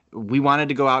 we wanted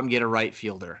to go out and get a right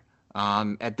fielder.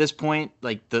 At this point,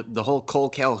 like the whole Cole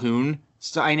Calhoun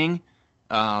signing,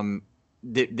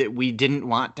 that we didn't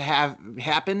want to have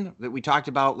happen, that we talked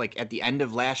about like at the end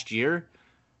of last year,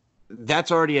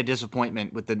 that's already a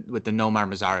disappointment with the Nomar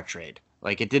Mazara trade.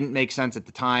 Like, it didn't make sense at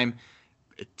the time.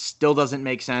 It still doesn't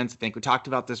make sense. I think we talked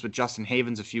about this with Justin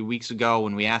Havens a few weeks ago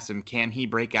when we asked him, can he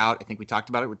break out? I think we talked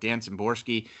about it with Dan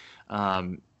Szymborski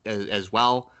as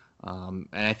well. And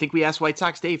I think we asked White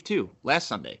Sox Dave too last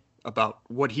Sunday about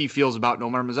what he feels about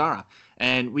Nomar Mazara.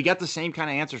 And we got the same kind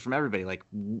of answers from everybody. Like,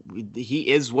 he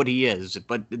is what he is.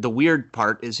 But the weird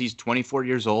part is he's 24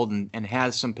 years old and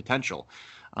has some potential.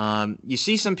 You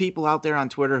see some people out there on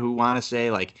Twitter who want to say,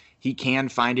 like, he can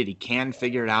find it, he can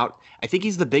figure it out. I think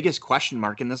he's the biggest question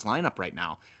mark in this lineup right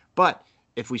now. But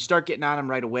if we start getting on him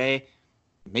right away,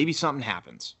 maybe something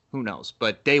happens. Who knows?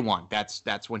 But day one, that's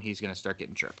when he's going to start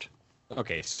getting chirped.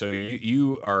 Okay, so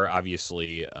you are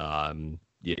obviously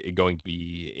going to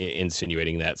be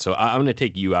insinuating that. So I'm going to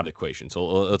take you out of the equation. So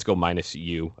let's go minus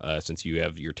you, since you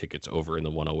have your tickets over in the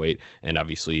 108, and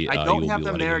obviously I don't have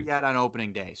them there yet on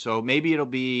opening day. So maybe it'll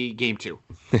be game 2.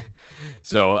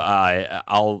 So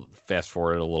I'll fast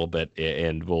forward a little bit,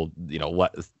 and we'll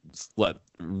let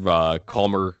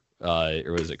calmer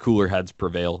or was it cooler heads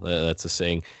prevail? That's a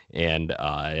saying, and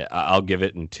I'll give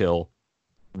it until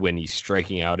when he's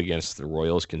striking out against the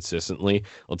Royals consistently.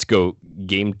 Let's go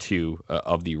game 2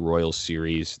 of the Royals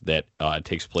series that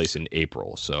takes place in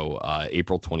April. So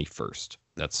April 21st.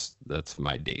 That's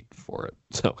my date for it.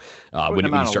 So when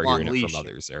you start hearing it from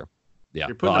others there. Yeah.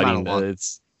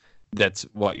 That's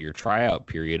what your tryout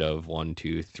period of 1,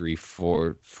 2, 3,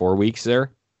 4 weeks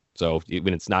there. So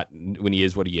when he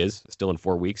is what he is, still in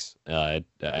 4 weeks, I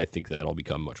think that'll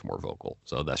become much more vocal.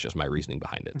 So that's just my reasoning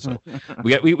behind it. So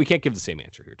we can't give the same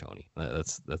answer here, Tony.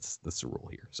 That's the rule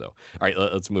here. So all right,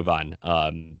 let's move on.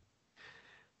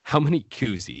 How many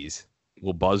koozies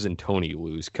will Buzz and Tony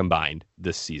lose combined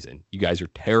this season? You guys are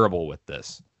terrible with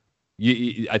this.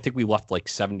 I think we left like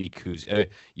 70 koozies.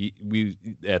 We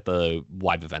at the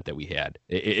live event that we had.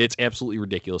 It's absolutely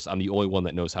ridiculous. I'm the only one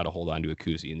that knows how to hold on to a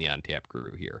koozie in the On Tap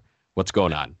crew here. What's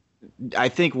going on? I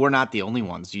think we're not the only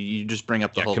ones. You just bring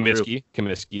up the whole group.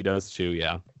 Comiskey does too.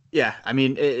 Yeah. Yeah, I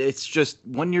mean, it's just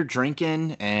when you're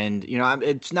drinking, and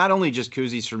it's not only just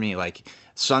koozies for me. Like,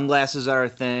 sunglasses are a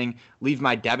thing. Leave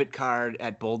my debit card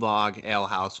at Bulldog Ale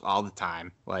House all the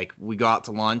time. Like, we go out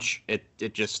to lunch,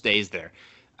 it just stays there.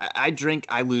 I drink,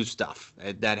 I lose stuff.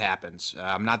 That happens.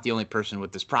 I'm not the only person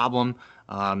with this problem.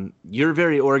 You're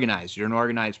very organized. You're an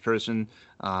organized person.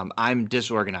 I'm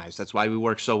disorganized. That's why we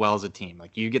work so well as a team.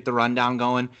 Like, you get the rundown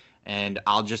going, and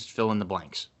I'll just fill in the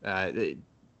blanks.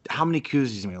 How many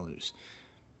koozies am I going to lose?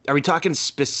 Are we talking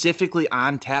specifically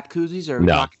on tap koozies, or are we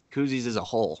talking koozies as a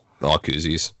whole? All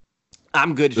koozies.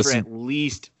 I'm good for at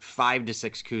least 5 to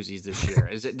 6 koozies this year.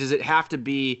 Does it have to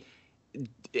be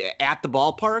at the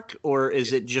ballpark, or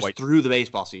is it just through the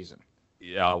baseball season?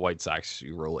 Yeah, White Sox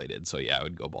related. So yeah, I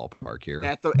would go ballpark here.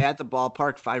 At the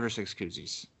ballpark, 5 or 6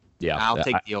 koozies. Yeah, I'll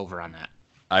take the over on that.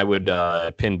 I would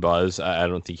pin Buzz. I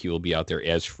don't think he will be out there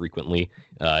as frequently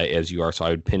as you are, so I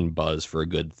would pin Buzz for a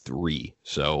good 3.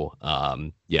 So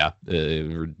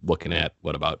we're looking at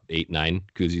about 8, 9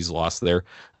 koozies lost there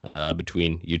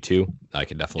between you two. I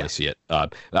can definitely see it.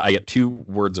 I got 2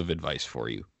 words of advice for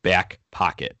you: back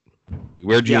pocket. You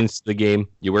wear jeans to the game,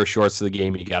 you wear shorts to the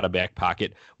game, you got a back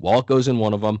pocket. Wallet goes in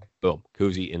one of them, boom,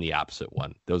 koozie in the opposite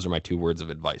one. Those are my 2 words of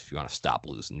advice if you want to stop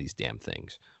losing these damn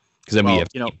things. Because then we have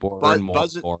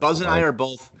Buzz and I are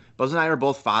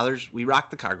both fathers. We rock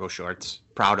the cargo shorts.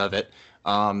 Proud of it.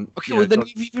 Then you have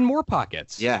even more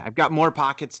pockets. Yeah, I've got more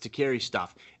pockets to carry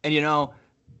stuff. And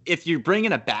if you're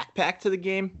bringing a backpack to the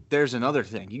game, there's another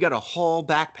thing. You got a whole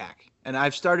backpack. And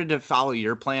I've started to follow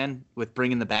your plan with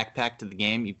bringing the backpack to the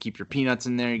game. You keep your peanuts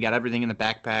in there. You got everything in the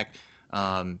backpack.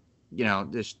 I'll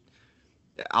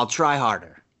try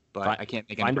harder, but I can't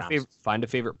make any promises. Find a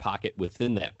favorite pocket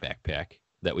within that backpack.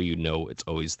 That way it's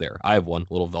always there. I have one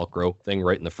little Velcro thing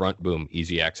right in the front. Boom,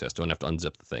 easy access. Don't have to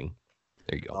unzip the thing.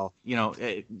 There you go. Well,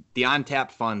 the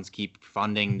untapped funds keep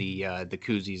funding the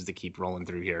koozies that keep rolling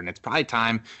through here, and it's probably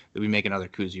time that we make another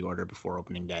koozie order before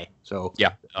opening day. So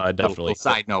yeah, definitely. Little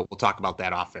side note, we'll talk about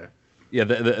that off air. Yeah,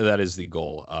 that is the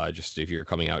goal. Just if you're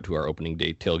coming out to our opening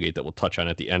day tailgate that we'll touch on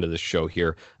at the end of the show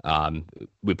here,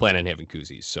 we plan on having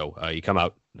koozies. So you come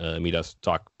out, meet us,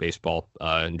 talk baseball,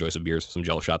 enjoy some beers, some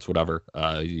Jello shots, whatever.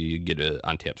 You get an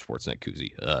On Tap Sportsnet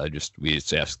koozie. We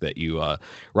just ask that you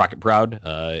rock it proud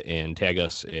and tag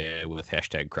us with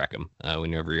hashtag Crack'em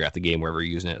whenever you're at the game, wherever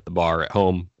you're using it, at the bar, at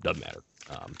home, doesn't matter.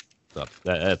 So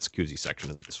that's koozie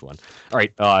section of this one. All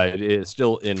right, it is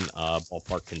still in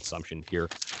ballpark consumption here.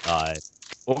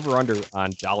 Over under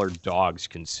on dollar dogs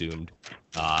consumed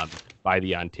by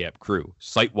the On Tap crew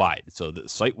site wide. So the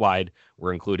site wide,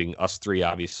 we're including us three,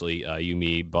 obviously, you,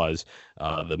 me, Buzz,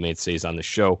 the mainstays on the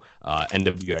show.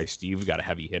 NWI Steve, we've got a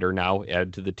heavy hitter now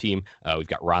added to the team. We've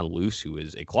got Ron Luce, who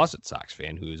is a closet Sox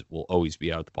fan, will always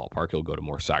be out at the ballpark. He'll go to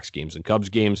more Sox games than Cubs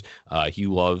games. He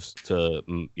loves to,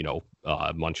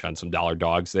 munch on some dollar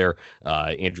dogs there.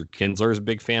 Andrew Kinsler is a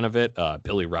big fan of it.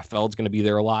 Billy Reffeld's going to be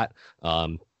there a lot.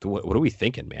 What are we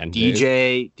thinking, man?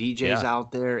 DJ's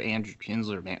out there. Andrew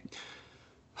Kinsler, man.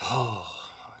 Oh,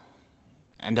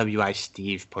 NWI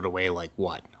Steve put away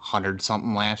 100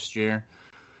 something last year.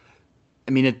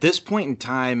 I mean, at this point in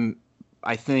time,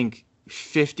 I think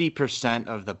 50%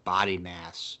 of the body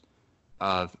mass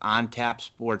of On Tap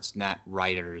Sportsnet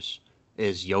writers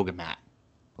is yoga mat.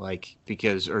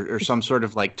 Because some sort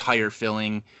of tire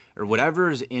filling or whatever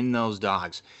is in those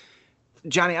dogs.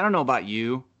 Johnny, I don't know about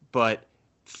you, but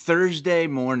Thursday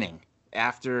morning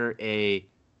after a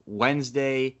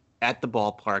Wednesday at the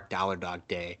ballpark dollar dog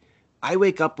day, I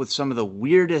wake up with some of the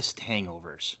weirdest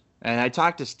hangovers. And I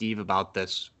talked to Steve about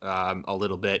this a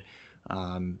little bit,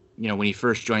 when he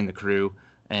first joined the crew.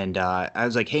 And I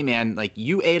was like, hey, man,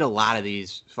 you ate a lot of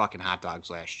these fucking hot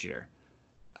dogs last year.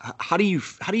 How do you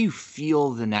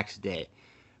feel the next day?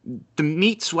 The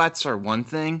meat sweats are one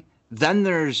thing.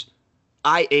 Then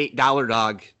I ate dollar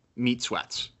dog meat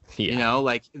sweats.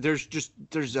 Yeah.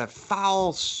 There's a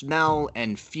foul smell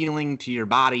and feeling to your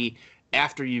body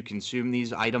after you consume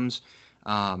these items.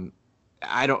 I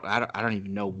don't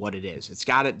even know what it is.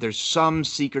 There's some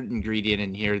secret ingredient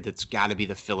in here that's got to be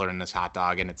the filler in this hot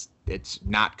dog, and it's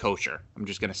not kosher. I'm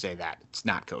just gonna say that it's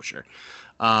not kosher.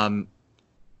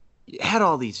 Had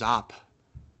all these up.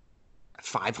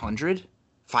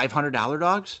 $500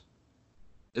 dogs.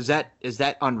 Is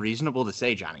that unreasonable to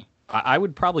say, Johnny? I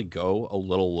would probably go a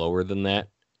little lower than that.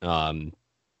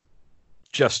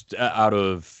 Just out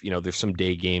of, there's some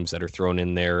day games that are thrown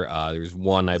in there. There's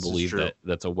one, I believe,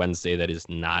 that's a Wednesday that is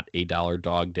not a dollar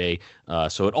dog day.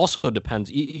 So it also depends.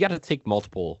 You got to take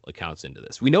multiple accounts into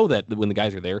this. We know that when the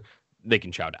guys are there, they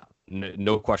can chow down.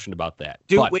 No question about that.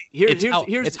 Dude, but wait, here's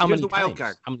the wild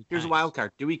card. Here's the wild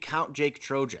card. Do we count Jake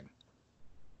Trojan?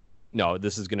 No,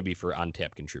 this is going to be for On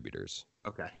Tap contributors.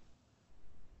 Okay.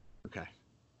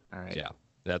 All right. Yeah,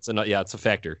 it's a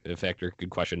factor. Good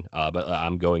question. But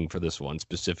I'm going for this one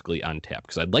specifically On Tap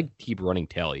because I'd like to keep running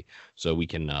tally so we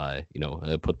can,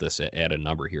 put this at a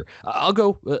number here. I'll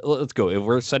go. Let's go. If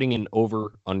we're setting an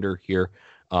over under here,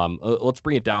 let's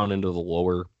bring it down into the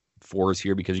lower fours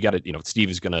here because you got to, Steve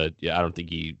is going to, I don't think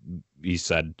he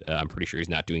said, I'm pretty sure he's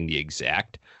not doing the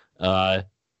exact,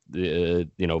 his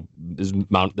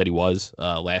amount that he was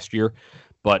last year,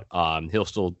 but he'll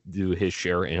still do his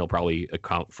share and he'll probably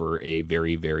account for a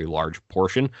very, very large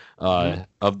portion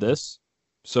of this.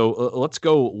 So let's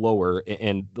go lower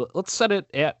and let's set it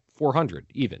at 400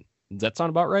 even. Does that sound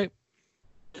about right?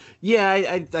 Yeah,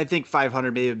 I think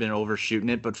 500 may have been overshooting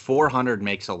it, but 400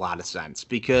 makes a lot of sense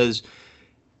because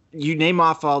you name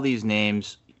off all these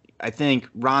names. I think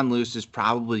Ron Luce is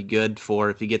probably good for,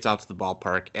 if he gets out to the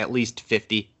ballpark, at least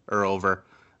 50 or over.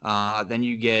 Then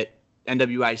you get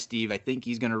NWI Steve. I think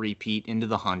he's going to repeat into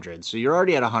the hundreds. So you're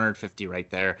already at 150 right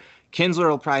there. Kinsler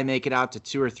will probably make it out to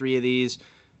 2 or 3 of these,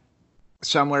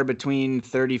 somewhere between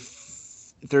 30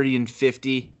 and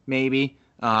 50 maybe.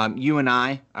 You and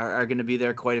I are going to be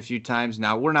there quite a few times.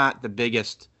 Now, we're not the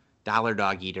biggest dollar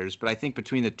dog eaters, but I think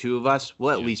between the two of us, we'll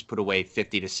at least put away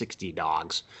 50 to 60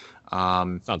 dogs.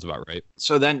 Sounds about right.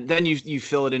 So then you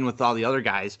fill it in with all the other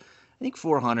guys. I think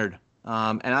 400,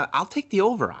 and I'll take the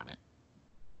over on it.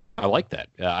 I like that.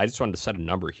 I just wanted to set a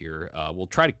number here. We'll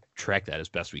try to track that as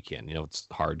best we can. It's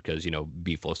hard because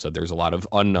Beeflo said there's a lot of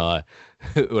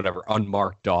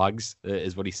unmarked dogs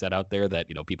is what he said out there that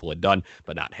people had done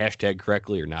but not hashtag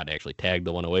correctly or not actually tagged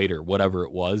the 108 or whatever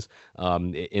it was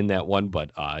in that one. But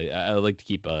I like to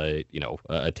keep a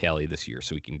tally this year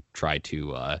so we can try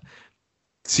to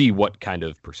see what kind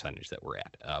of percentage that we're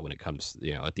at when it comes,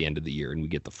 at the end of the year, and we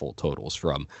get the full totals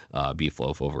from Beef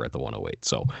Loaf over at the 108.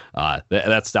 So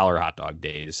that's Dollar Hot Dog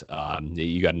Days.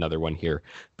 You got another one here.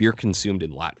 Beer consumed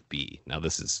in Lot B. Now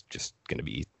this is just going to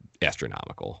be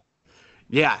astronomical.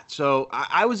 Yeah. So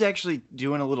I was actually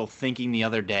doing a little thinking the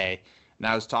other day, and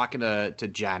I was talking to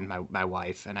Jen, my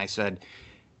wife, and I said,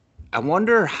 I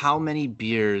wonder how many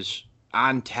beers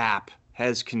on tap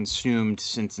has consumed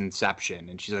since inception.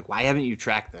 And she's like, why haven't you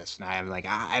tracked this? And I'm like,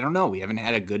 I don't know. We haven't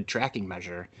had a good tracking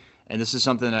measure. And this is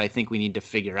something that I think we need to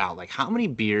figure out. Like, how many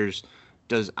beers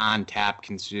does On Tap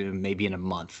consume maybe in a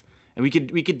month? And we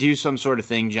could do some sort of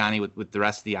thing, Johnny, with the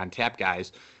rest of the On Tap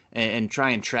guys and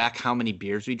try and track how many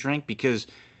beers we drink, because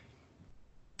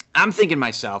I'm thinking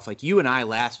myself, like you and I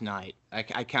last night,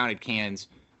 I counted cans.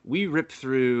 We ripped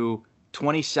through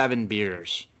 27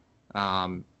 beers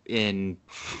in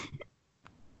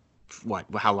what?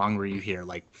 How long were you here?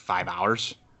 Like 5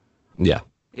 hours? Yeah.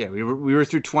 Yeah, we were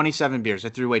through 27 beers. I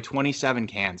threw away 27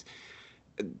 cans.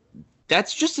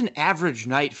 That's just an average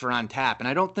night for On Tap, and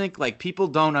I don't think like people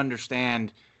don't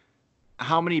understand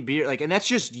how many beer and that's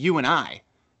just you and I.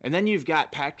 And then you've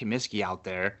got Pat Comiskey out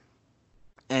there,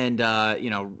 and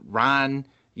Ron.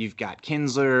 You've got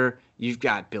Kinsler. You've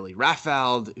got Billy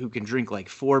Raffeld, who can drink like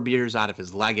 4 beers out of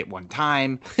his leg at one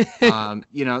time.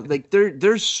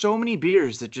 There's so many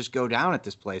beers that just go down at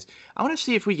this place. I want to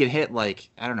see if we can hit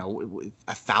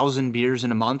 1,000 beers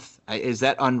in a month. Is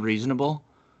that unreasonable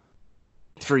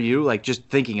for you? Like just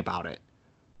thinking about it.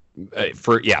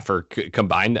 For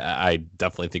combined, I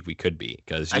definitely think we could be,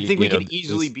 because I think we could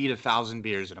easily beat 1,000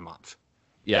 beers in a month.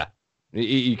 Yeah.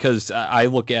 Because I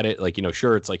look at it like,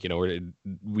 sure, it's like,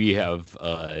 we have,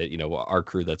 our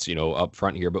crew that's, up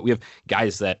front here, but we have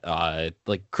guys that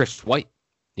like Chris White.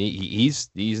 He's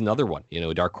another one,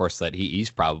 a dark horse that he's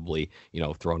probably,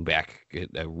 thrown back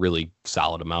a really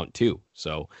solid amount too.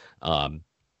 So, Jonda,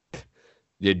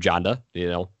 Jonda,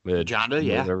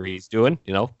 yeah, whatever he's doing,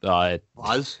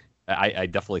 Buzz. I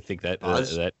definitely think that,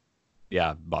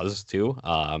 Buzz too.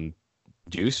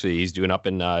 Juice, he's doing up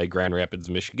in Grand Rapids,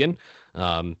 Michigan.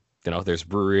 There's a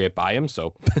brewery right by him,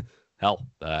 so hell,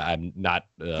 I'm not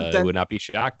would not be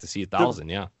shocked to see 1,000.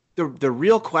 Yeah. The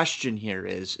real question here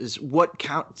is what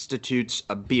constitutes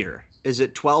a beer? Is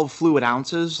it 12 fluid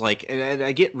ounces? And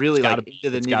I get really into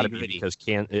the nitty-gritty. Because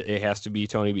it has to be,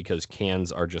 Tony, because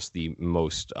cans are just the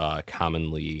most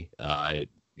commonly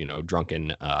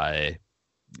drunken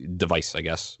device, I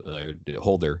guess,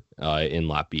 holder in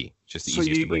Lot B. Just the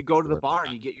easiest to bring. You go to the bar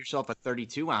and you get yourself a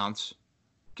 32 ounce.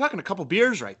 We're talking a couple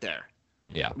beers right there.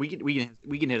 Yeah, we can hit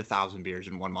 1,000 beers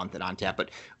in 1 month at On Tap.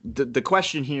 But the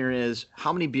question here is,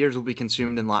 how many beers will be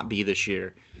consumed in Lot B this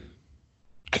year?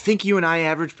 I think you and I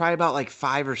average probably about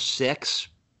 5 or 6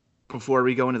 before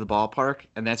we go into the ballpark,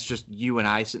 and that's just you and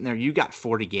I sitting there. You got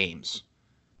 40 games,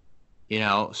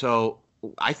 so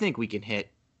I think we can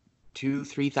hit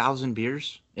 2,000-3,000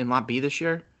 beers in Lot B this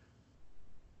year.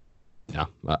 Yeah,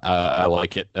 I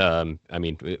like it.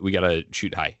 We got to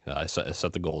shoot high,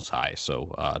 set the goals high. So,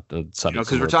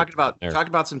 because we're talking about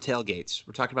some tailgates.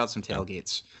 We're talking about some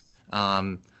tailgates.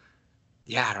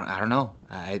 Yeah, I don't know.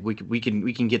 We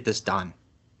can get this done.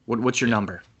 What's your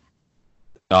number?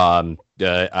 I'm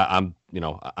I'm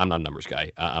not a numbers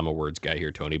guy. I'm a words guy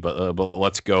here, Tony. But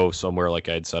let's go somewhere. Like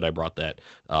I had said, I brought that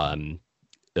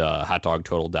hot dog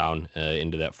total down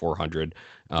into that 400.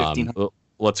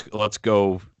 Let's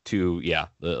go to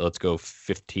let's go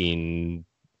 15,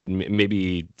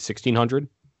 maybe 1,600.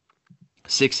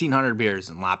 1,600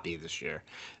 beers in Lot B this year.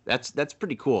 That's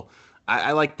pretty cool.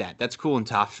 I like that. That's cool and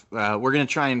tough. We're gonna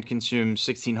try and consume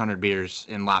 1,600 beers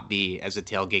in Lot B as a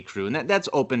tailgate crew, and that's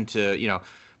open to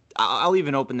I'll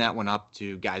even open that one up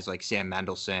to guys like Sam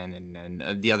Mendelson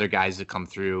and the other guys that come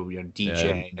through.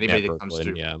 DJ, anybody that comes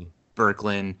through. Yeah.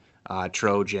 Berkland,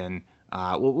 Trojan.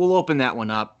 We'll open that one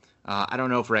up. I don't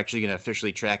know if we're actually going to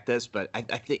officially track this, but I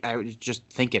think I was just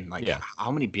thinking,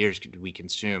 how many beers could we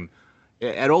consume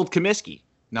at Old Comiskey,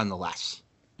 nonetheless?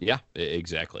 Yeah,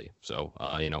 exactly. So,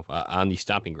 on the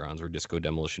stomping grounds where Disco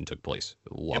Demolition took place.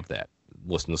 Love that.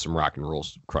 Listen to some rock and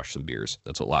rolls, crush some beers.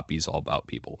 That's what Lot B is all about,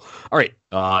 people. All right,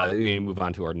 we move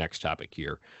on to our next topic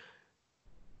here.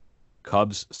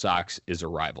 Cubs Sox is a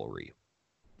rivalry.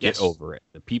 Get Yes. over it.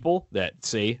 The people that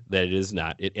say that it is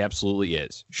not, it absolutely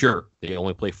is. Sure, they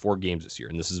only play 4 games this year,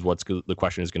 and this is what's the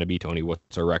question is going to be, Tony,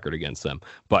 what's our record against them?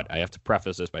 But I have to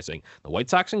preface this by saying the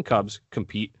White Sox and Cubs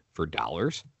compete for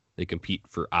dollars, they compete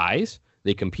for eyes,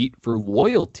 they compete for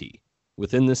loyalty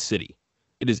within this city.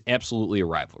 It is absolutely a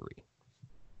rivalry.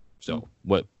 So,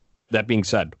 that being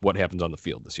said, what happens on the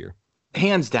field this year?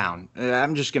 Hands down,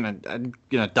 I'm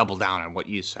gonna double down on what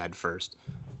you said first.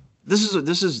 This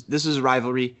is a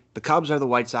rivalry. The Cubs are the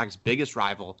White Sox biggest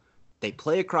rival. They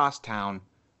play across town,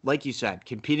 like you said,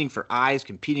 competing for eyes,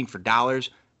 competing for dollars.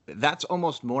 That's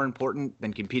almost more important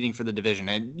than competing for the division.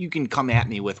 And you can come at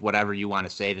me with whatever you want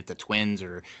to say, that the Twins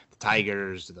or the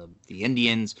Tigers, the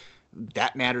Indians,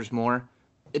 that matters more.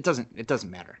 It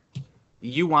doesn't matter.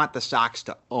 You want the Sox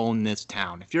to own this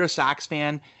town. If you're a Sox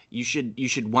fan, you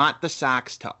should want the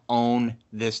Sox to own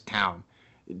this town.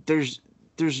 There's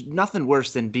nothing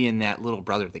worse than being that little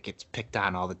brother that gets picked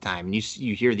on all the time. And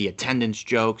you hear the attendance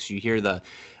jokes, you hear the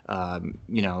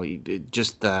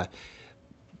just the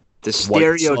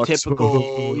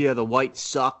stereotypical the white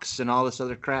sucks and all this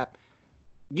other crap.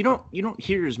 You don't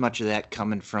hear as much of that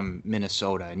coming from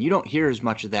Minnesota, and you don't hear as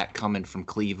much of that coming from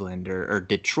Cleveland or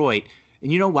Detroit.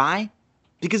 And you know why?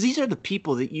 Because these are the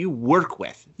people that you work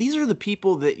with. These are the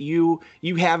people that you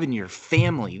have in your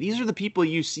family. These are the people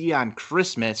you see on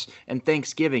Christmas and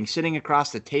Thanksgiving sitting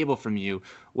across the table from you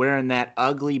wearing that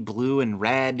ugly blue and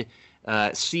red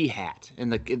sea hat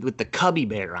and with the Cubby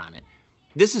Bear on it.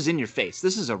 This is in your face.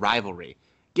 This is a rivalry.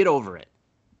 Get over it.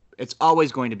 It's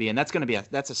always going to be, and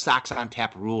that's a Sox on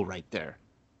Tap rule right there.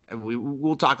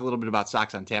 We'll talk a little bit about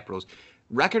Sox on Tap rules.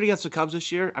 Record against the Cubs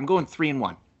this year, I'm going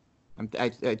 3-1. I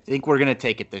think we're going to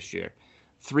take it this year.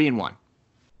 3-1.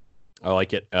 I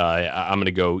like it. I'm going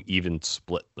to go even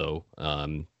split, though.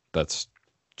 That's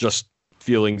just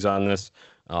feelings on this.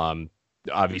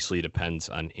 Obviously, it depends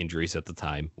on injuries at the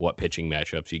time, what pitching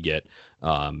matchups you get.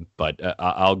 But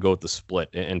I'll go with the split,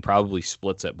 and probably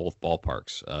splits at both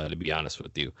ballparks, to be honest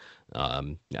with you.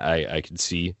 I could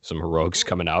see some heroics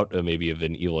coming out, maybe of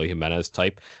an Eloy Jimenez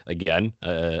type, again,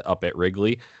 up at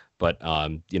Wrigley. But,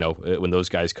 when those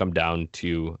guys come down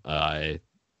to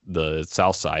the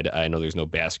south side, I know there's no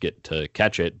basket to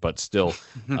catch it, but still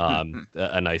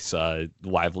a nice,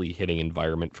 lively hitting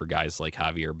environment for guys like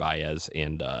Javier Baez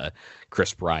and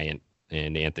Chris Bryant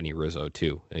and Anthony Rizzo,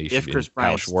 too. If Chris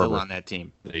Bryant's still on that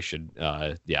team. They should,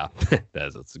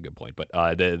 that's a good point. But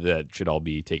that should all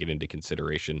be taken into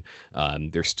consideration.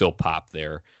 There's still pop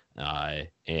there.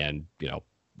 And,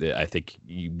 I think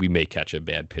we may catch a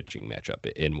bad pitching matchup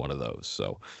in one of those.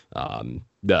 So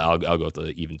I'll go with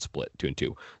the even split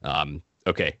 2-2.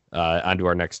 Okay, on to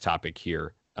our next topic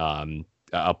here.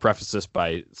 I'll preface this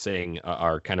by saying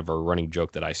our running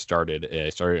joke that I started. I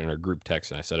started in our group text,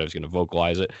 and I said I was going to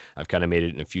vocalize it. I've kind of made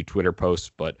it in a few Twitter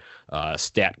posts, but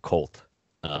Stat Colt,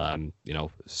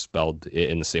 spelled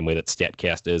in the same way that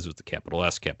Statcast is, with the capital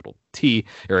S, capital T,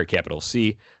 or a capital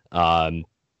C.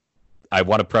 I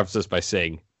want to preface this by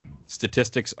saying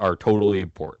statistics are totally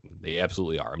important. They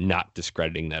absolutely are. I'm not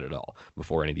discrediting that at all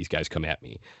before any of these guys come at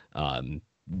me.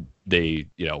 We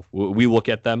look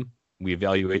at them, we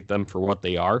evaluate them for what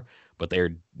they are, but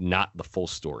they're not the full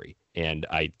story. And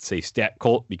I say Stat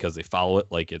Cult because they follow it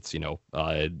like it's,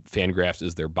 Fangraphs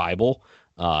is their Bible.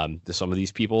 Some of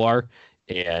these people are.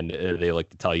 And they like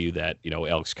to tell you that,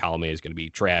 Alex Colomé is going to be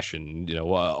trash and,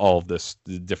 all of this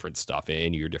different stuff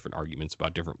and your different arguments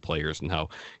about different players and how,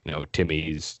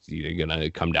 Timmy's going to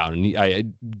come down. And I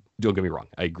don't get me wrong.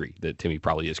 I agree that Timmy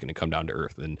probably is going to come down to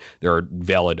earth, and there are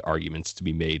valid arguments to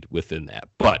be made within that.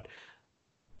 But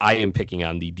I am picking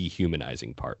on the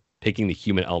dehumanizing part, taking the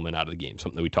human element out of the game,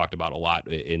 something that we talked about a lot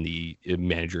in the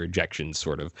manager ejections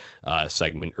sort of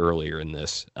segment earlier in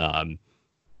this.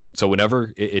 So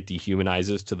whenever it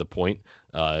dehumanizes to the point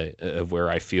of where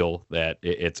I feel that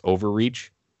it's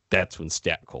overreach, that's when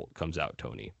Stat Colt comes out,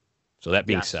 Tony. So that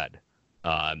being said,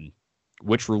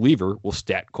 which reliever will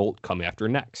Stat Colt come after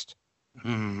next?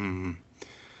 The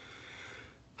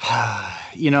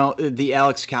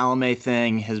Alex Colomé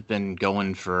thing has been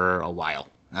going for a while.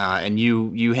 And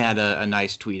you had a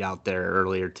nice tweet out there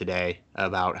earlier today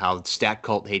about how Stat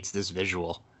Colt hates this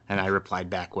visual. And I replied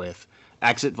back with,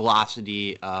 exit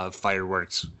velocity of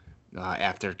fireworks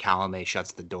after Colomé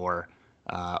shuts the door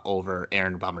over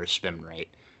Aaron Bummer's spin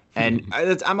rate. And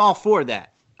I'm all for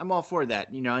that. And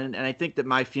I think that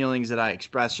my feelings that I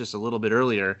expressed just a little bit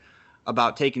earlier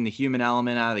about taking the human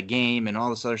element out of the game and all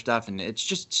this other stuff, and it's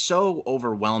just so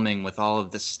overwhelming with all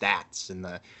of the stats and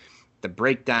the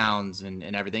breakdowns and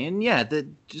everything. And yeah, the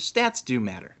stats do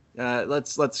matter.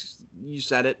 You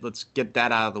said it. Let's get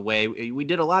that out of the way. We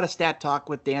did a lot of stat talk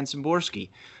with Dan Szymborski.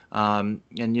 And,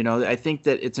 I think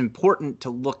that it's important to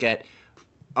look at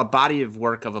a body of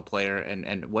work of a player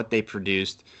and what they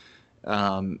produced.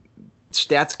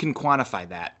 Stats can quantify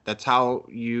that. That's how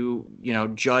you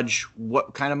judge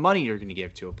what kind of money you're going to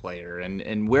give to a player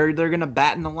and where they're going to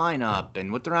bat in the lineup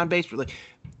and what they're on base for. Like,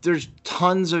 there's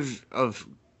tons of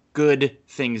good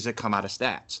things that come out of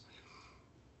stats.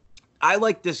 I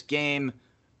like this game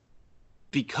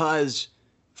because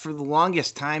for the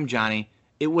longest time, Johnny,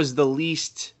 it was the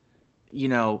least,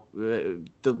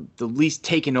 the least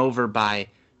taken over by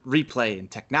replay and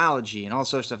technology and all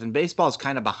sorts of stuff. And baseball is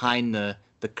kind of behind the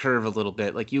curve a little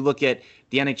bit. Like, you look at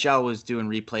the NHL was doing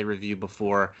replay review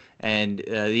before, and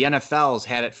the NFL's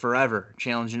had it forever,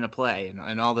 challenging a play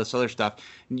and all this other stuff.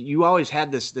 You always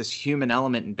had this human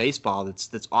element in baseball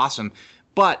that's awesome.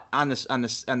 But on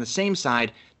the same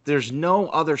side, there's no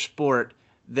other sport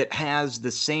that has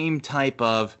the same type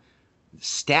of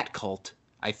stat cult,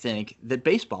 I think, that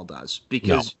baseball does.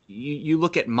 Because you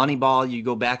look at Moneyball, you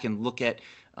go back and look at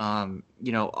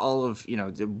all of,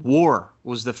 the war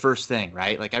was the first thing,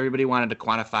 right? Like, everybody wanted to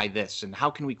quantify this, and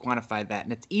how can we quantify that?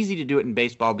 And it's easy to do it in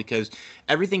baseball because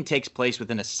everything takes place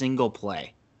within a single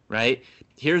play, right?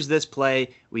 Here's this play,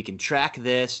 we can track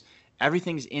this,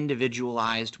 everything's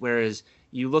individualized, whereas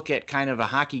you look at kind of a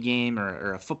hockey game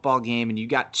or a football game and you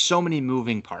got so many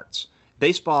moving parts.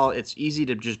 Baseball, it's easy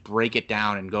to just break it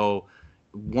down and go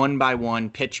one by one,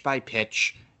 pitch by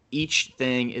pitch. Each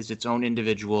thing is its own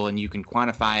individual, and you can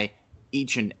quantify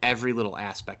each and every little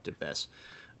aspect of this.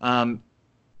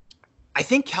 I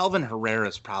think Kelvin Herrera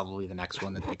is probably the next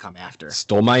one that they come after.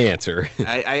 Stole my answer.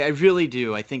 I really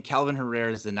do. I think Kelvin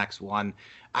Herrera is the next one.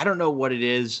 I don't know what it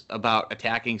is about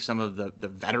attacking some of the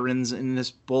veterans in this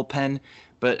bullpen,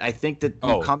 but I think that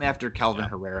you come after Kelvin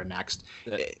Herrera next.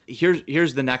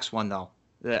 Here's the next one, though.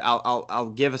 I'll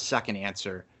give a second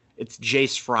answer. It's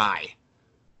Jace Fry.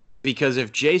 Because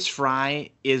if Jace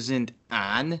Fry isn't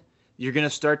on, you're going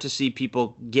to start to see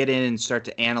people get in and start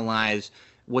to analyze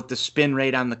what the spin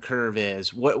rate on the curve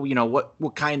is. What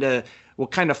kind of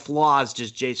flaws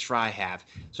does Jace Fry have?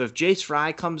 So if Jace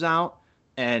Fry comes out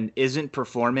and isn't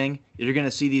performing, you're going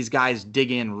to see these guys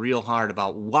dig in real hard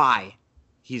about why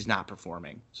he's not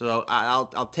performing. So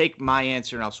I'll take my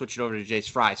answer and I'll switch it over to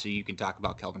Jace Fry so you can talk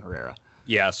about Kelvin Herrera.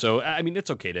 Yeah, so I mean,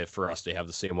 it's okay for us to have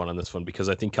the same one on this one because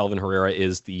I think Kelvin Herrera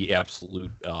is the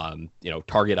absolute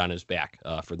target on his back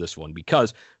for this one,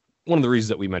 because one of the reasons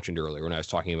that we mentioned earlier when I was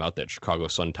talking about that Chicago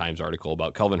Sun-Times article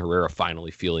about Kelvin Herrera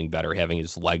finally feeling better, having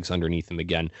his legs underneath him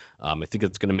again, I think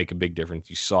it's going to make a big difference.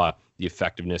 You saw the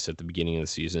effectiveness at the beginning of the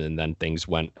season, and then things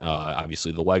went,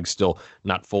 obviously the legs still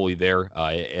not fully there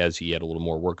as he had a little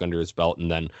more work under his belt,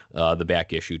 and then the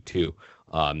back issue too.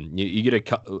 You get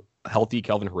a healthy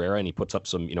Kelvin Herrera and he puts up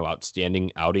some,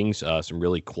 outstanding outings, some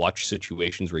really clutch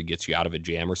situations where he gets you out of a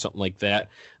jam or something like that.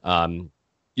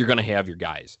 You're going to have your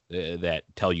guys that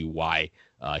tell you why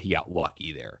he got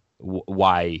lucky there,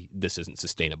 why this isn't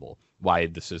sustainable, why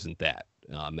this isn't that,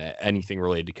 anything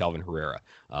related to Kelvin Herrera.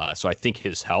 So I think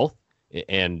his health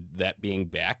and that being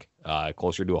back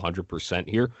closer to 100%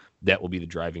 here, that will be the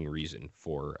driving reason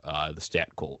for the stat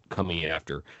cult coming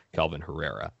after Kelvin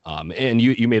Herrera. And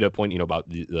you made a point, about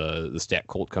the stat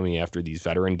cult coming after these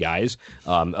veteran guys.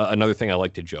 Another thing I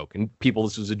like to joke, and people,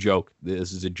 this is a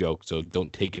joke, so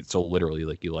don't take it so literally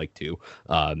like you like to.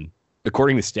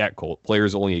 According to stat cult,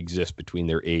 players only exist between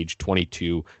their age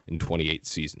 22 and 28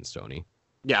 seasons, Tony.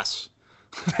 Yes.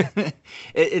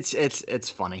 It's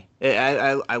funny.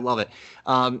 I love it.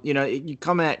 You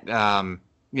come at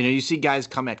you see guys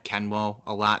come at Kenwo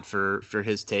a lot for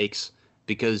his takes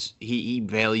because he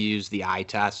values the eye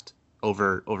test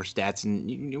over stats,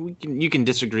 and you can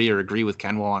disagree or agree with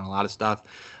Kenwo on a lot of stuff.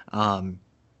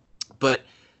 But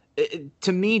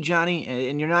to me, Johnny,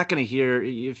 and you're not going to hear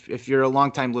if you're a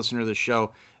longtime listener of the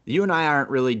show, you and I aren't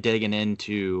really digging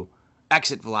into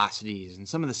exit velocities and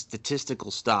some of the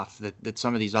statistical stuff that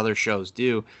some of these other shows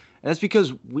do. And that's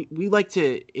because we like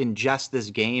to ingest this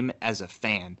game as a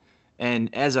fan.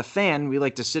 And as a fan, we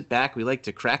like to sit back, we like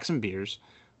to crack some beers,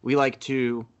 we like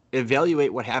to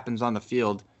evaluate what happens on the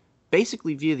field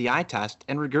basically via the eye test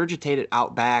and regurgitate it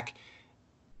out back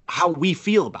how we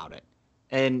feel about it.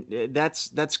 And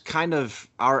that's kind of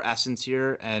our essence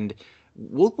here. And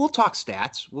we'll talk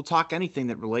stats. We'll talk anything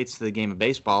that relates to the game of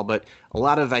baseball. But a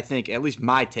lot of, I think, at least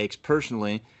my takes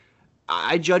personally,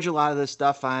 I judge a lot of this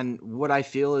stuff on what I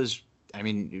feel is,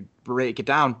 break it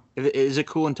down. Is it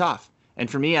cool and tough? And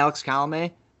for me, Alex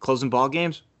Colomé, closing ball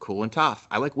games, cool and tough.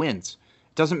 I like wins.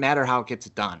 It doesn't matter how it gets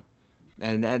it done.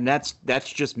 And that's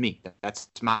just me. That's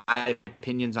my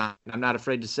opinions on. I'm not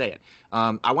afraid to say it.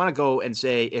 I want to go and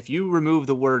say, if you remove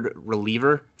the word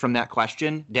reliever from that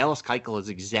question, Dallas Keuchel is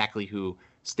exactly who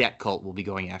Stat Cult will be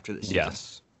going after this season.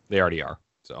 Yes, they already are.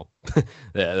 So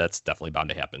that's definitely bound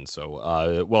to happen.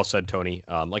 So well said, Tony.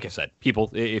 Like I said, people,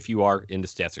 if you are into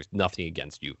stats, there's nothing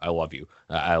against you. I love you.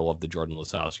 I love the Jordan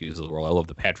Lisowskis of the world. I love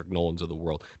the Patrick Nolans of the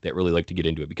world that really like to get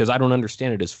into it because I don't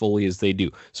understand it as fully as they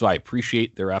do. So I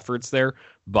appreciate their efforts there.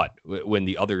 But when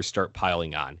the others start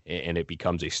piling on and it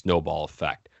becomes a snowball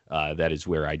effect, that is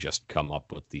where I just come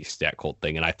up with the Stat Cult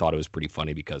thing. And I thought it was pretty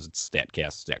funny because it's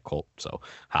StatCast, Stat Cult. So,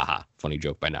 haha, funny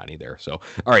joke by Nani there. So,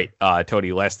 all right,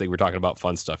 Tony, last thing, we're talking about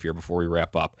fun stuff here before we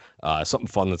wrap up. Something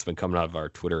fun that's been coming out of our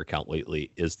Twitter account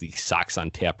lately is the Sox on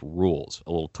Tap rules,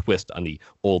 a little twist on the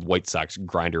old White Sox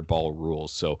grinder ball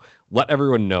rules. So, let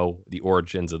everyone know the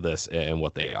origins of this and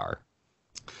what they are.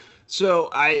 So,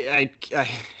 I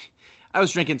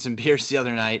was drinking some beers the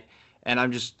other night, and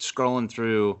I'm just scrolling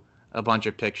through a bunch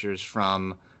of pictures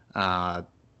from,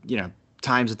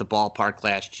 times at the ballpark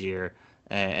last year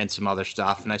and some other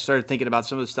stuff. And I started thinking about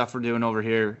some of the stuff we're doing over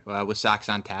here with Sox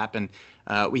on Tap. And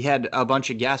we had a bunch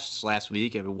of guests last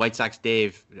week. White Sox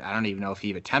Dave, I don't even know if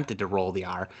he attempted to roll the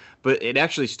R, but it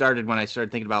actually started when I started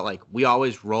thinking about, like, we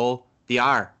always roll the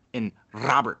R in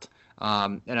Robert.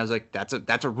 And I was like, that's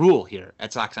a rule here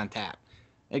at Sox on Tap.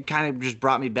 It kind of just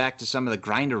brought me back to some of the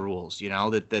grinder rules,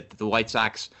 that the White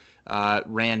Sox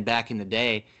ran back in the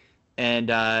day. And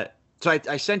so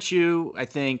I sent you, I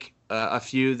think, a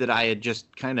few that I had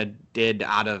just kind of did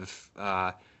out of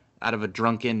a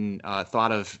drunken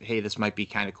thought of, hey, this might be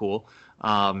kind of cool.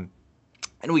 And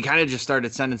we kind of just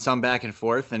started sending some back and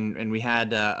forth, and we had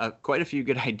quite a few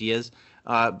good ideas.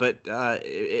 But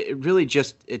it really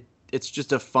just it's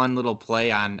just a fun little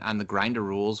play on the grinder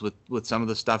rules with some of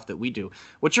the stuff that we do.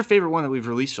 What's your favorite one that we've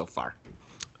released so far?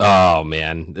 Oh,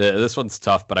 man, this one's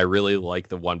tough, but I really like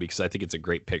the one because I think it's a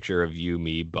great picture of you,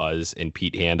 me, Buzz, and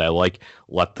Pete Hand. I like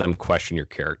let them question your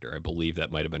character. I believe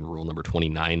that might have been rule number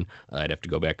 29. I'd have to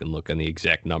go back and look on the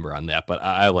exact number on that, but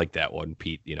I like that one,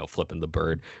 Pete, flipping the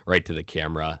bird right to the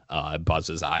camera,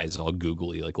 Buzz's eyes all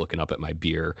googly, like looking up at my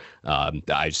beer.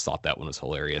 I just thought that one was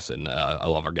hilarious, and I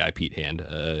love our guy, Pete Hand,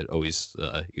 always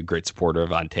a great supporter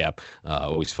of On Tap,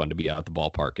 always fun to be out at the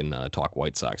ballpark and talk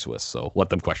White Sox with, so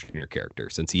let them question your character,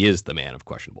 since he is the man of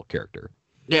questionable character.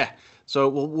 Yeah. So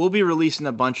we'll be releasing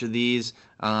a bunch of these.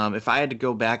 If I had to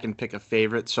go back and pick a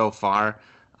favorite so far,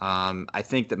 I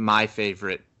think that my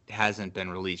favorite hasn't been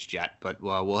released yet, but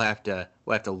we'll have to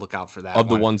look out for that. Of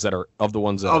the ones that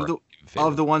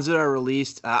are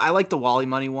released, I like the Wally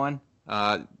Money one.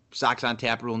 Sox on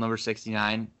Tap rule number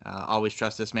 69. Always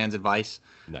trust this man's advice.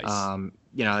 Nice.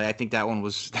 I think that one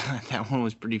was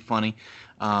pretty funny.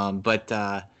 But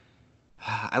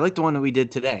I like the one that we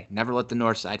did today. Never let the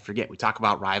North Side forget. We talk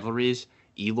about rivalries,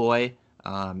 Eloy.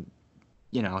 I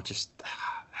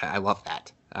love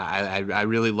that. I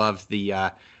really love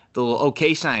the little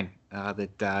OK sign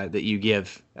that you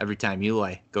give every time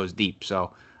Eloy goes deep.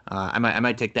 So I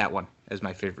might take that one as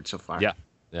my favorite so far. Yeah,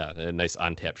 a nice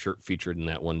On Tap shirt featured in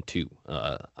that one too.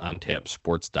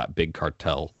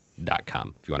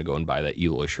 ontapsports.bigcartel.com if you want to go and buy that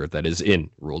Eloy shirt that is in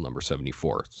rule number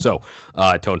 74. So,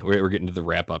 Tone, we're getting to the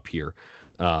wrap up here.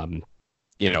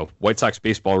 White Sox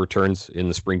baseball returns in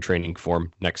the spring training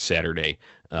form next Saturday.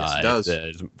 Yes, it does.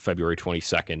 February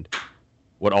 22nd.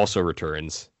 What also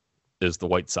returns is the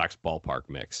White Sox ballpark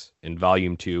mix, and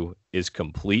Volume 2 is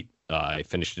complete. I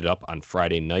finished it up on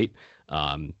Friday night.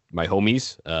 My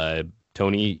homies,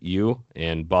 Tony, you,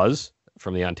 and Buzz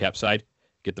from the On Tap side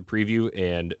get the preview,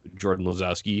 and Jordan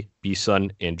Lisowski,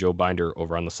 B-Sun, and Joe Binder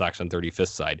over on the Sox on 35th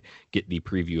side get the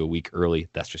preview a week early.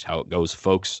 That's just how it goes,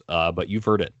 folks. But you've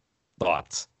heard it.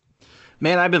 Thoughts?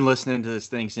 Man, I've been listening to this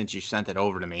thing since you sent it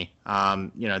over to me.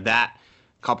 That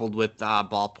coupled with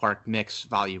Ballpark Mix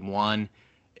Volume 1,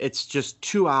 it's just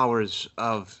 2 hours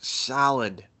of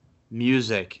solid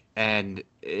music and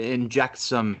inject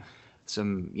some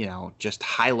just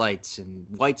highlights and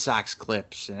White Sox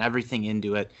clips and everything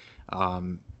into it.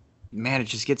 Man, it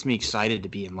just gets me excited to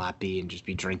be in Lot B and just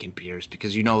be drinking beers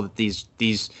because that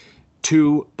these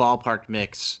two Ballpark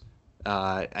Mix,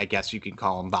 I guess you can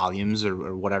call them volumes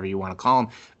or whatever you want to call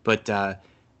them, but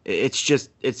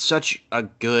it's such a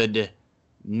good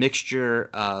mixture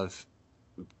of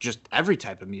just every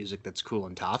type of music that's cool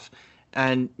and tough.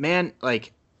 And man,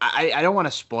 like I don't want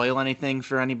to spoil anything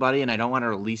for anybody, and I don't want to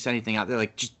release anything out there.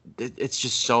 Like, it's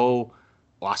just so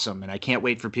awesome, and I can't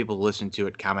wait for people to listen to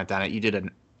it, comment on it. You did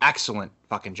an excellent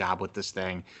fucking job with this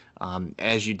thing,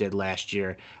 as you did last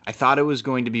year. I thought it was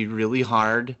going to be really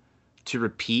hard to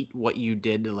repeat what you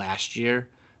did last year,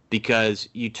 because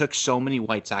you took so many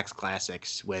White Sox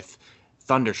classics with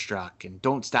Thunderstruck and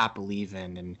Don't Stop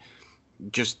Believin' and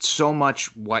just so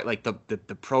much like the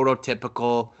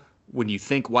prototypical, when you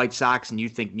think White Sox and you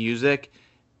think music,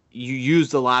 you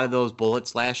used a lot of those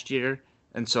bullets last year.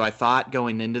 And so I thought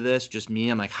going into this, just me,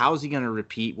 I'm like, how is he going to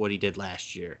repeat what he did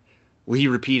last year? Well, he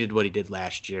repeated what he did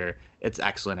last year. It's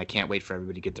excellent. I can't wait for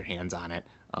everybody to get their hands on it.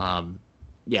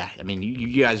 Yeah, I mean,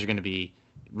 you guys are going to be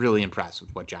really impressed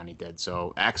with what Johnny did.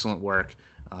 So excellent work.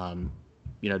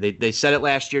 They said it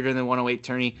last year during the 108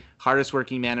 tourney. Hardest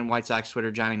working man in White Sox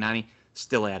Twitter, Johnny Nani,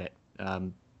 still at it.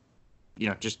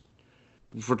 Just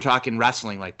if we're talking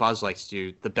wrestling like Buzz likes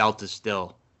to, the belt is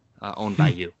still owned by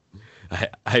you.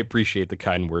 I appreciate the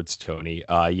kind words, Tony.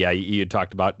 You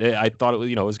talked about. I thought it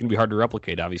was going to be hard to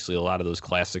replicate. Obviously, a lot of those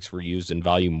classics were used in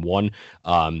Volume 1.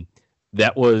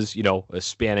 That was,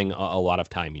 spanning a lot of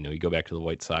time. You go back to the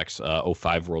White Sox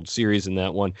 05 World Series in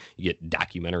that one. You get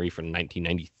documentary from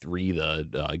 1993,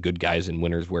 the Good Guys and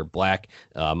Winners Wear Black,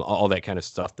 all that kind of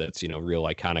stuff that's, real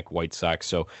iconic White Sox.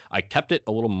 So I kept it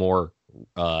a little more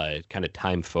kind of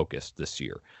time focused this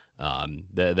year.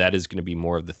 That is going to be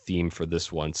more of the theme for this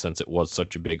one since it was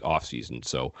such a big offseason.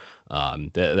 So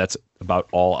that's about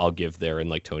all I'll give there. And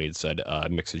like Tony had said,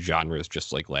 mix of genres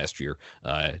just like last year.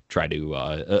 Try to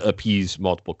appease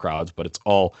multiple crowds, but it's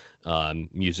all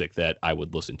music that I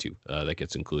would listen to that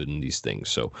gets included in these things.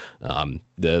 So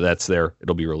that's there.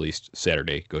 It'll be released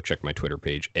Saturday. Go check my Twitter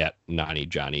page at Nani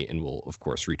Johnny, and we'll, of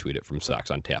course, retweet it from Sox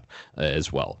on Tap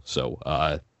as well. So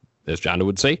as John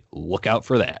would say, look out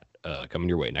for that. Coming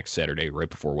your way next Saturday, right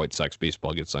before White Sox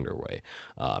baseball gets underway.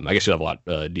 I guess you'll have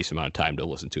a decent amount of time to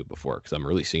listen to it before, because I'm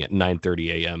releasing at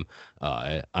 9:30 a.m.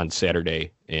 On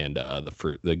Saturday, and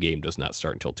the game does not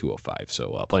start until 2:05.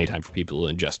 So plenty of time for people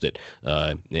to ingest it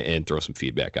and throw some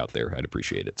feedback out there. I'd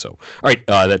appreciate it. So, all right,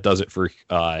 that does it for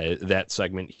that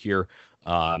segment here.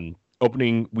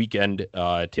 Opening weekend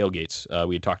tailgates.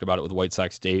 We had talked about it with White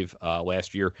Sox Dave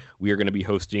last year. We are going to be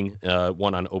hosting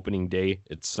one on opening day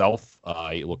itself.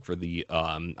 You look for the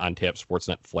On Tap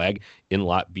Sportsnet flag in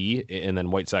Lot B. And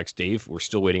then White Sox Dave, we're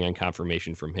still waiting on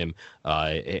confirmation from him.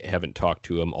 Haven't talked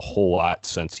to him a whole lot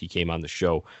since he came on the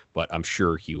show, but I'm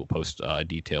sure he will post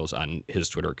details on his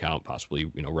Twitter account, possibly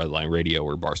Redline Radio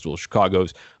or Barstool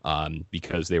Chicago's,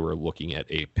 because they were looking at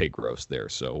a pig roast there.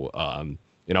 So,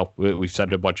 we've said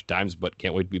it a bunch of times, but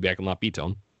can't wait to be back in Lot B,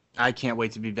 Tone. I can't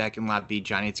wait to be back in Lot B,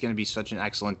 Johnny. It's going to be such an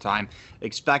excellent time.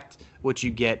 Expect what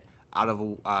you get out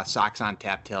of a Sox on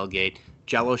Tap tailgate.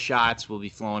 Jello shots will be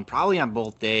flowing probably on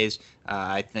both days.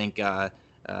 I think the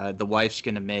wife's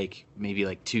going to make maybe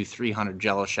like 200-300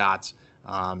 Jello shots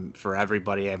for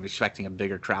everybody. I'm expecting a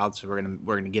bigger crowd, so we're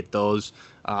gonna get those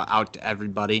out to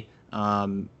everybody.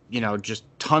 Just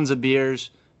tons of beers,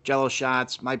 Jello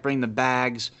shots. Might bring the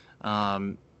bags.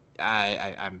 I'm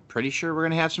pretty sure we're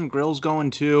going to have some grills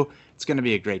going too. It's going to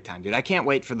be a great time, dude. I can't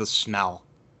wait for the smell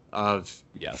of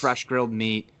fresh grilled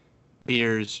meat,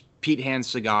 beers, Pete Hand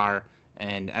cigar,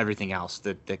 and everything else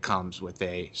that comes with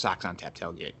a Sox on Tap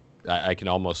tailgate. I can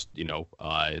almost,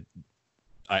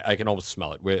 I can almost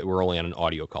smell it. We're only on an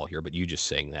audio call here, but you just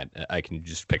saying that, I can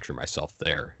just picture myself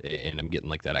there, and I'm getting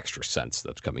like that extra sense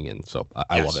that's coming in. So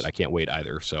I love it. I can't wait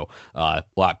either. So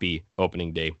Lot B,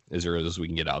 opening day, as early as we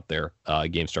can get out there.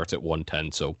 Game starts at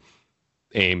 1:10, so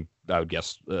aim, I would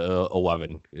guess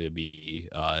 11. It'd be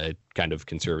kind of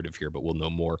conservative here, but we'll know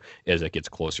more as it gets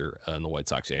closer, and the White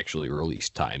Sox actually release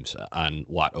times on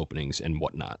lot openings and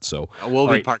whatnot. So we'll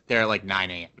be parked there at like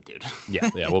 9 a.m., dude.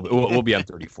 yeah, we'll be on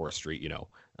 34th Street,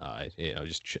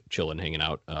 just chilling, hanging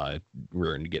out,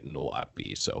 rearing to get into Lot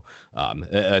B. So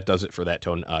that does it for that,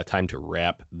 Tone. Time to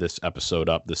wrap this episode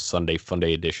up, this Sunday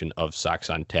Funday edition of Sox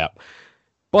on Tap.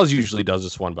 Buzz usually does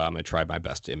this one, but I'm going to try my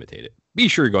best to imitate it. Be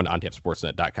sure to go to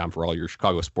ontapsportsnet.com for all your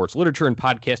Chicago sports literature and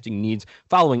podcasting needs,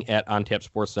 following at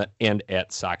OnTapSportsNet and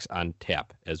at Sox on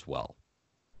Tap as well.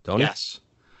 Tony? Yes.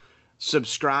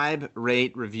 Subscribe,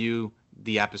 rate, review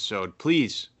the episode,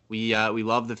 please. We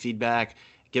love the feedback.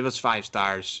 Give us 5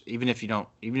 stars, even if you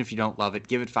don't love it.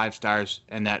 Give it 5 stars,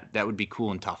 and that would be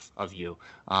cool and tough of you.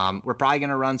 We're probably going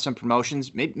to run some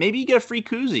promotions. Maybe you get a free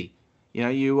koozie.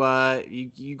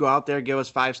 You go out there, give us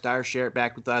 5 stars, share it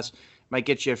back with us. Might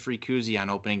get you a free koozie on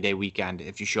opening day weekend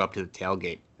if you show up to the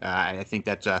tailgate. I think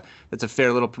that's a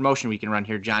fair little promotion we can run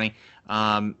here, Johnny.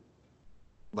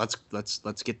 Let's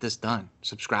get this done.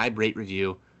 Subscribe, rate,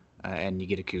 review, and you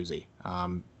get a koozie.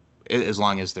 As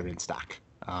long as they're in stock.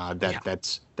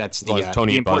 That's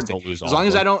the important thing. As long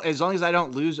as I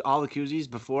don't lose all the koozies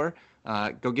before,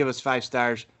 go give us 5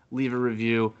 stars, leave a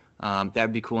review. That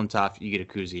would be cool and tough. You get a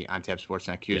koozie, On Tap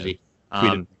Sportsnet koozie.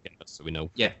 Tweet it at us so we know.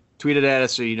 Yeah, tweet it at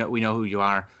us so we know who you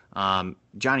are.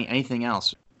 Johnny, anything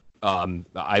else?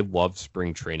 I love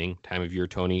spring training time of year,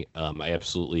 Tony. I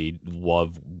absolutely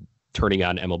love turning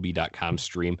on MLB.com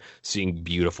stream, seeing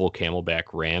beautiful Camelback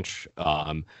Ranch.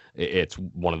 It's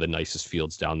one of the nicest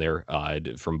fields down there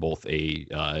from both a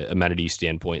amenity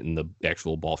standpoint and the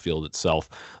actual ball field itself.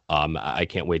 I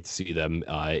can't wait to see them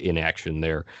in action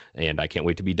there, and I can't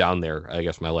wait to be down there. I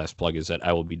guess my last plug is that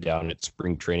I will be down at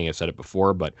spring training. I said it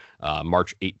before, but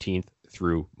March 18th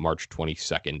through March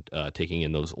 22nd, taking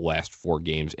in those last 4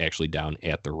 games actually down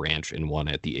at the ranch and one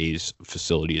at the A's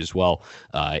facility as well.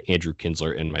 Andrew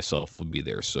Kinsler and myself will be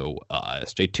there. So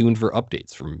stay tuned for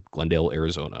updates from Glendale,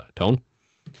 Arizona. Tone?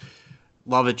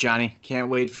 Love it, Johnny. Can't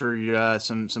wait for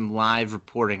some live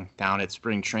reporting down at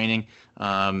spring training.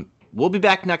 We'll be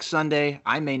back next Sunday.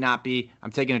 I may not be.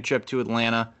 I'm taking a trip to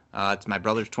Atlanta. It's my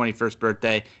brother's 21st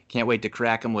birthday. Can't wait to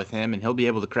crack him with him, and he'll be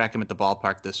able to crack him at the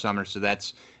ballpark this summer. So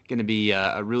that's going to be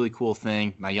a really cool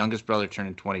thing. My youngest brother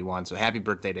turning 21, so happy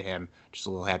birthday to him. Just a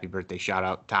little happy birthday shout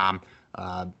out, Tom.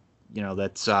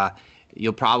 That's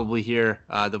you'll probably hear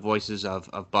the voices of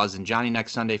Buzz and Johnny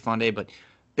next Sunday Fun Day, but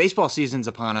baseball season's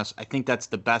upon us. I think that's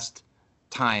the best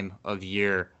time of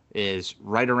year, is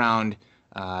right around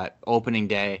opening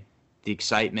day, the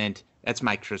excitement. That's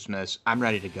my Christmas. I'm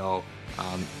ready to go.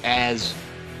 As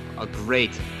a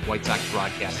great White Sox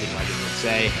broadcasting legend would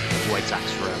say, White Sox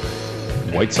forever.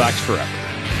 White Sox forever.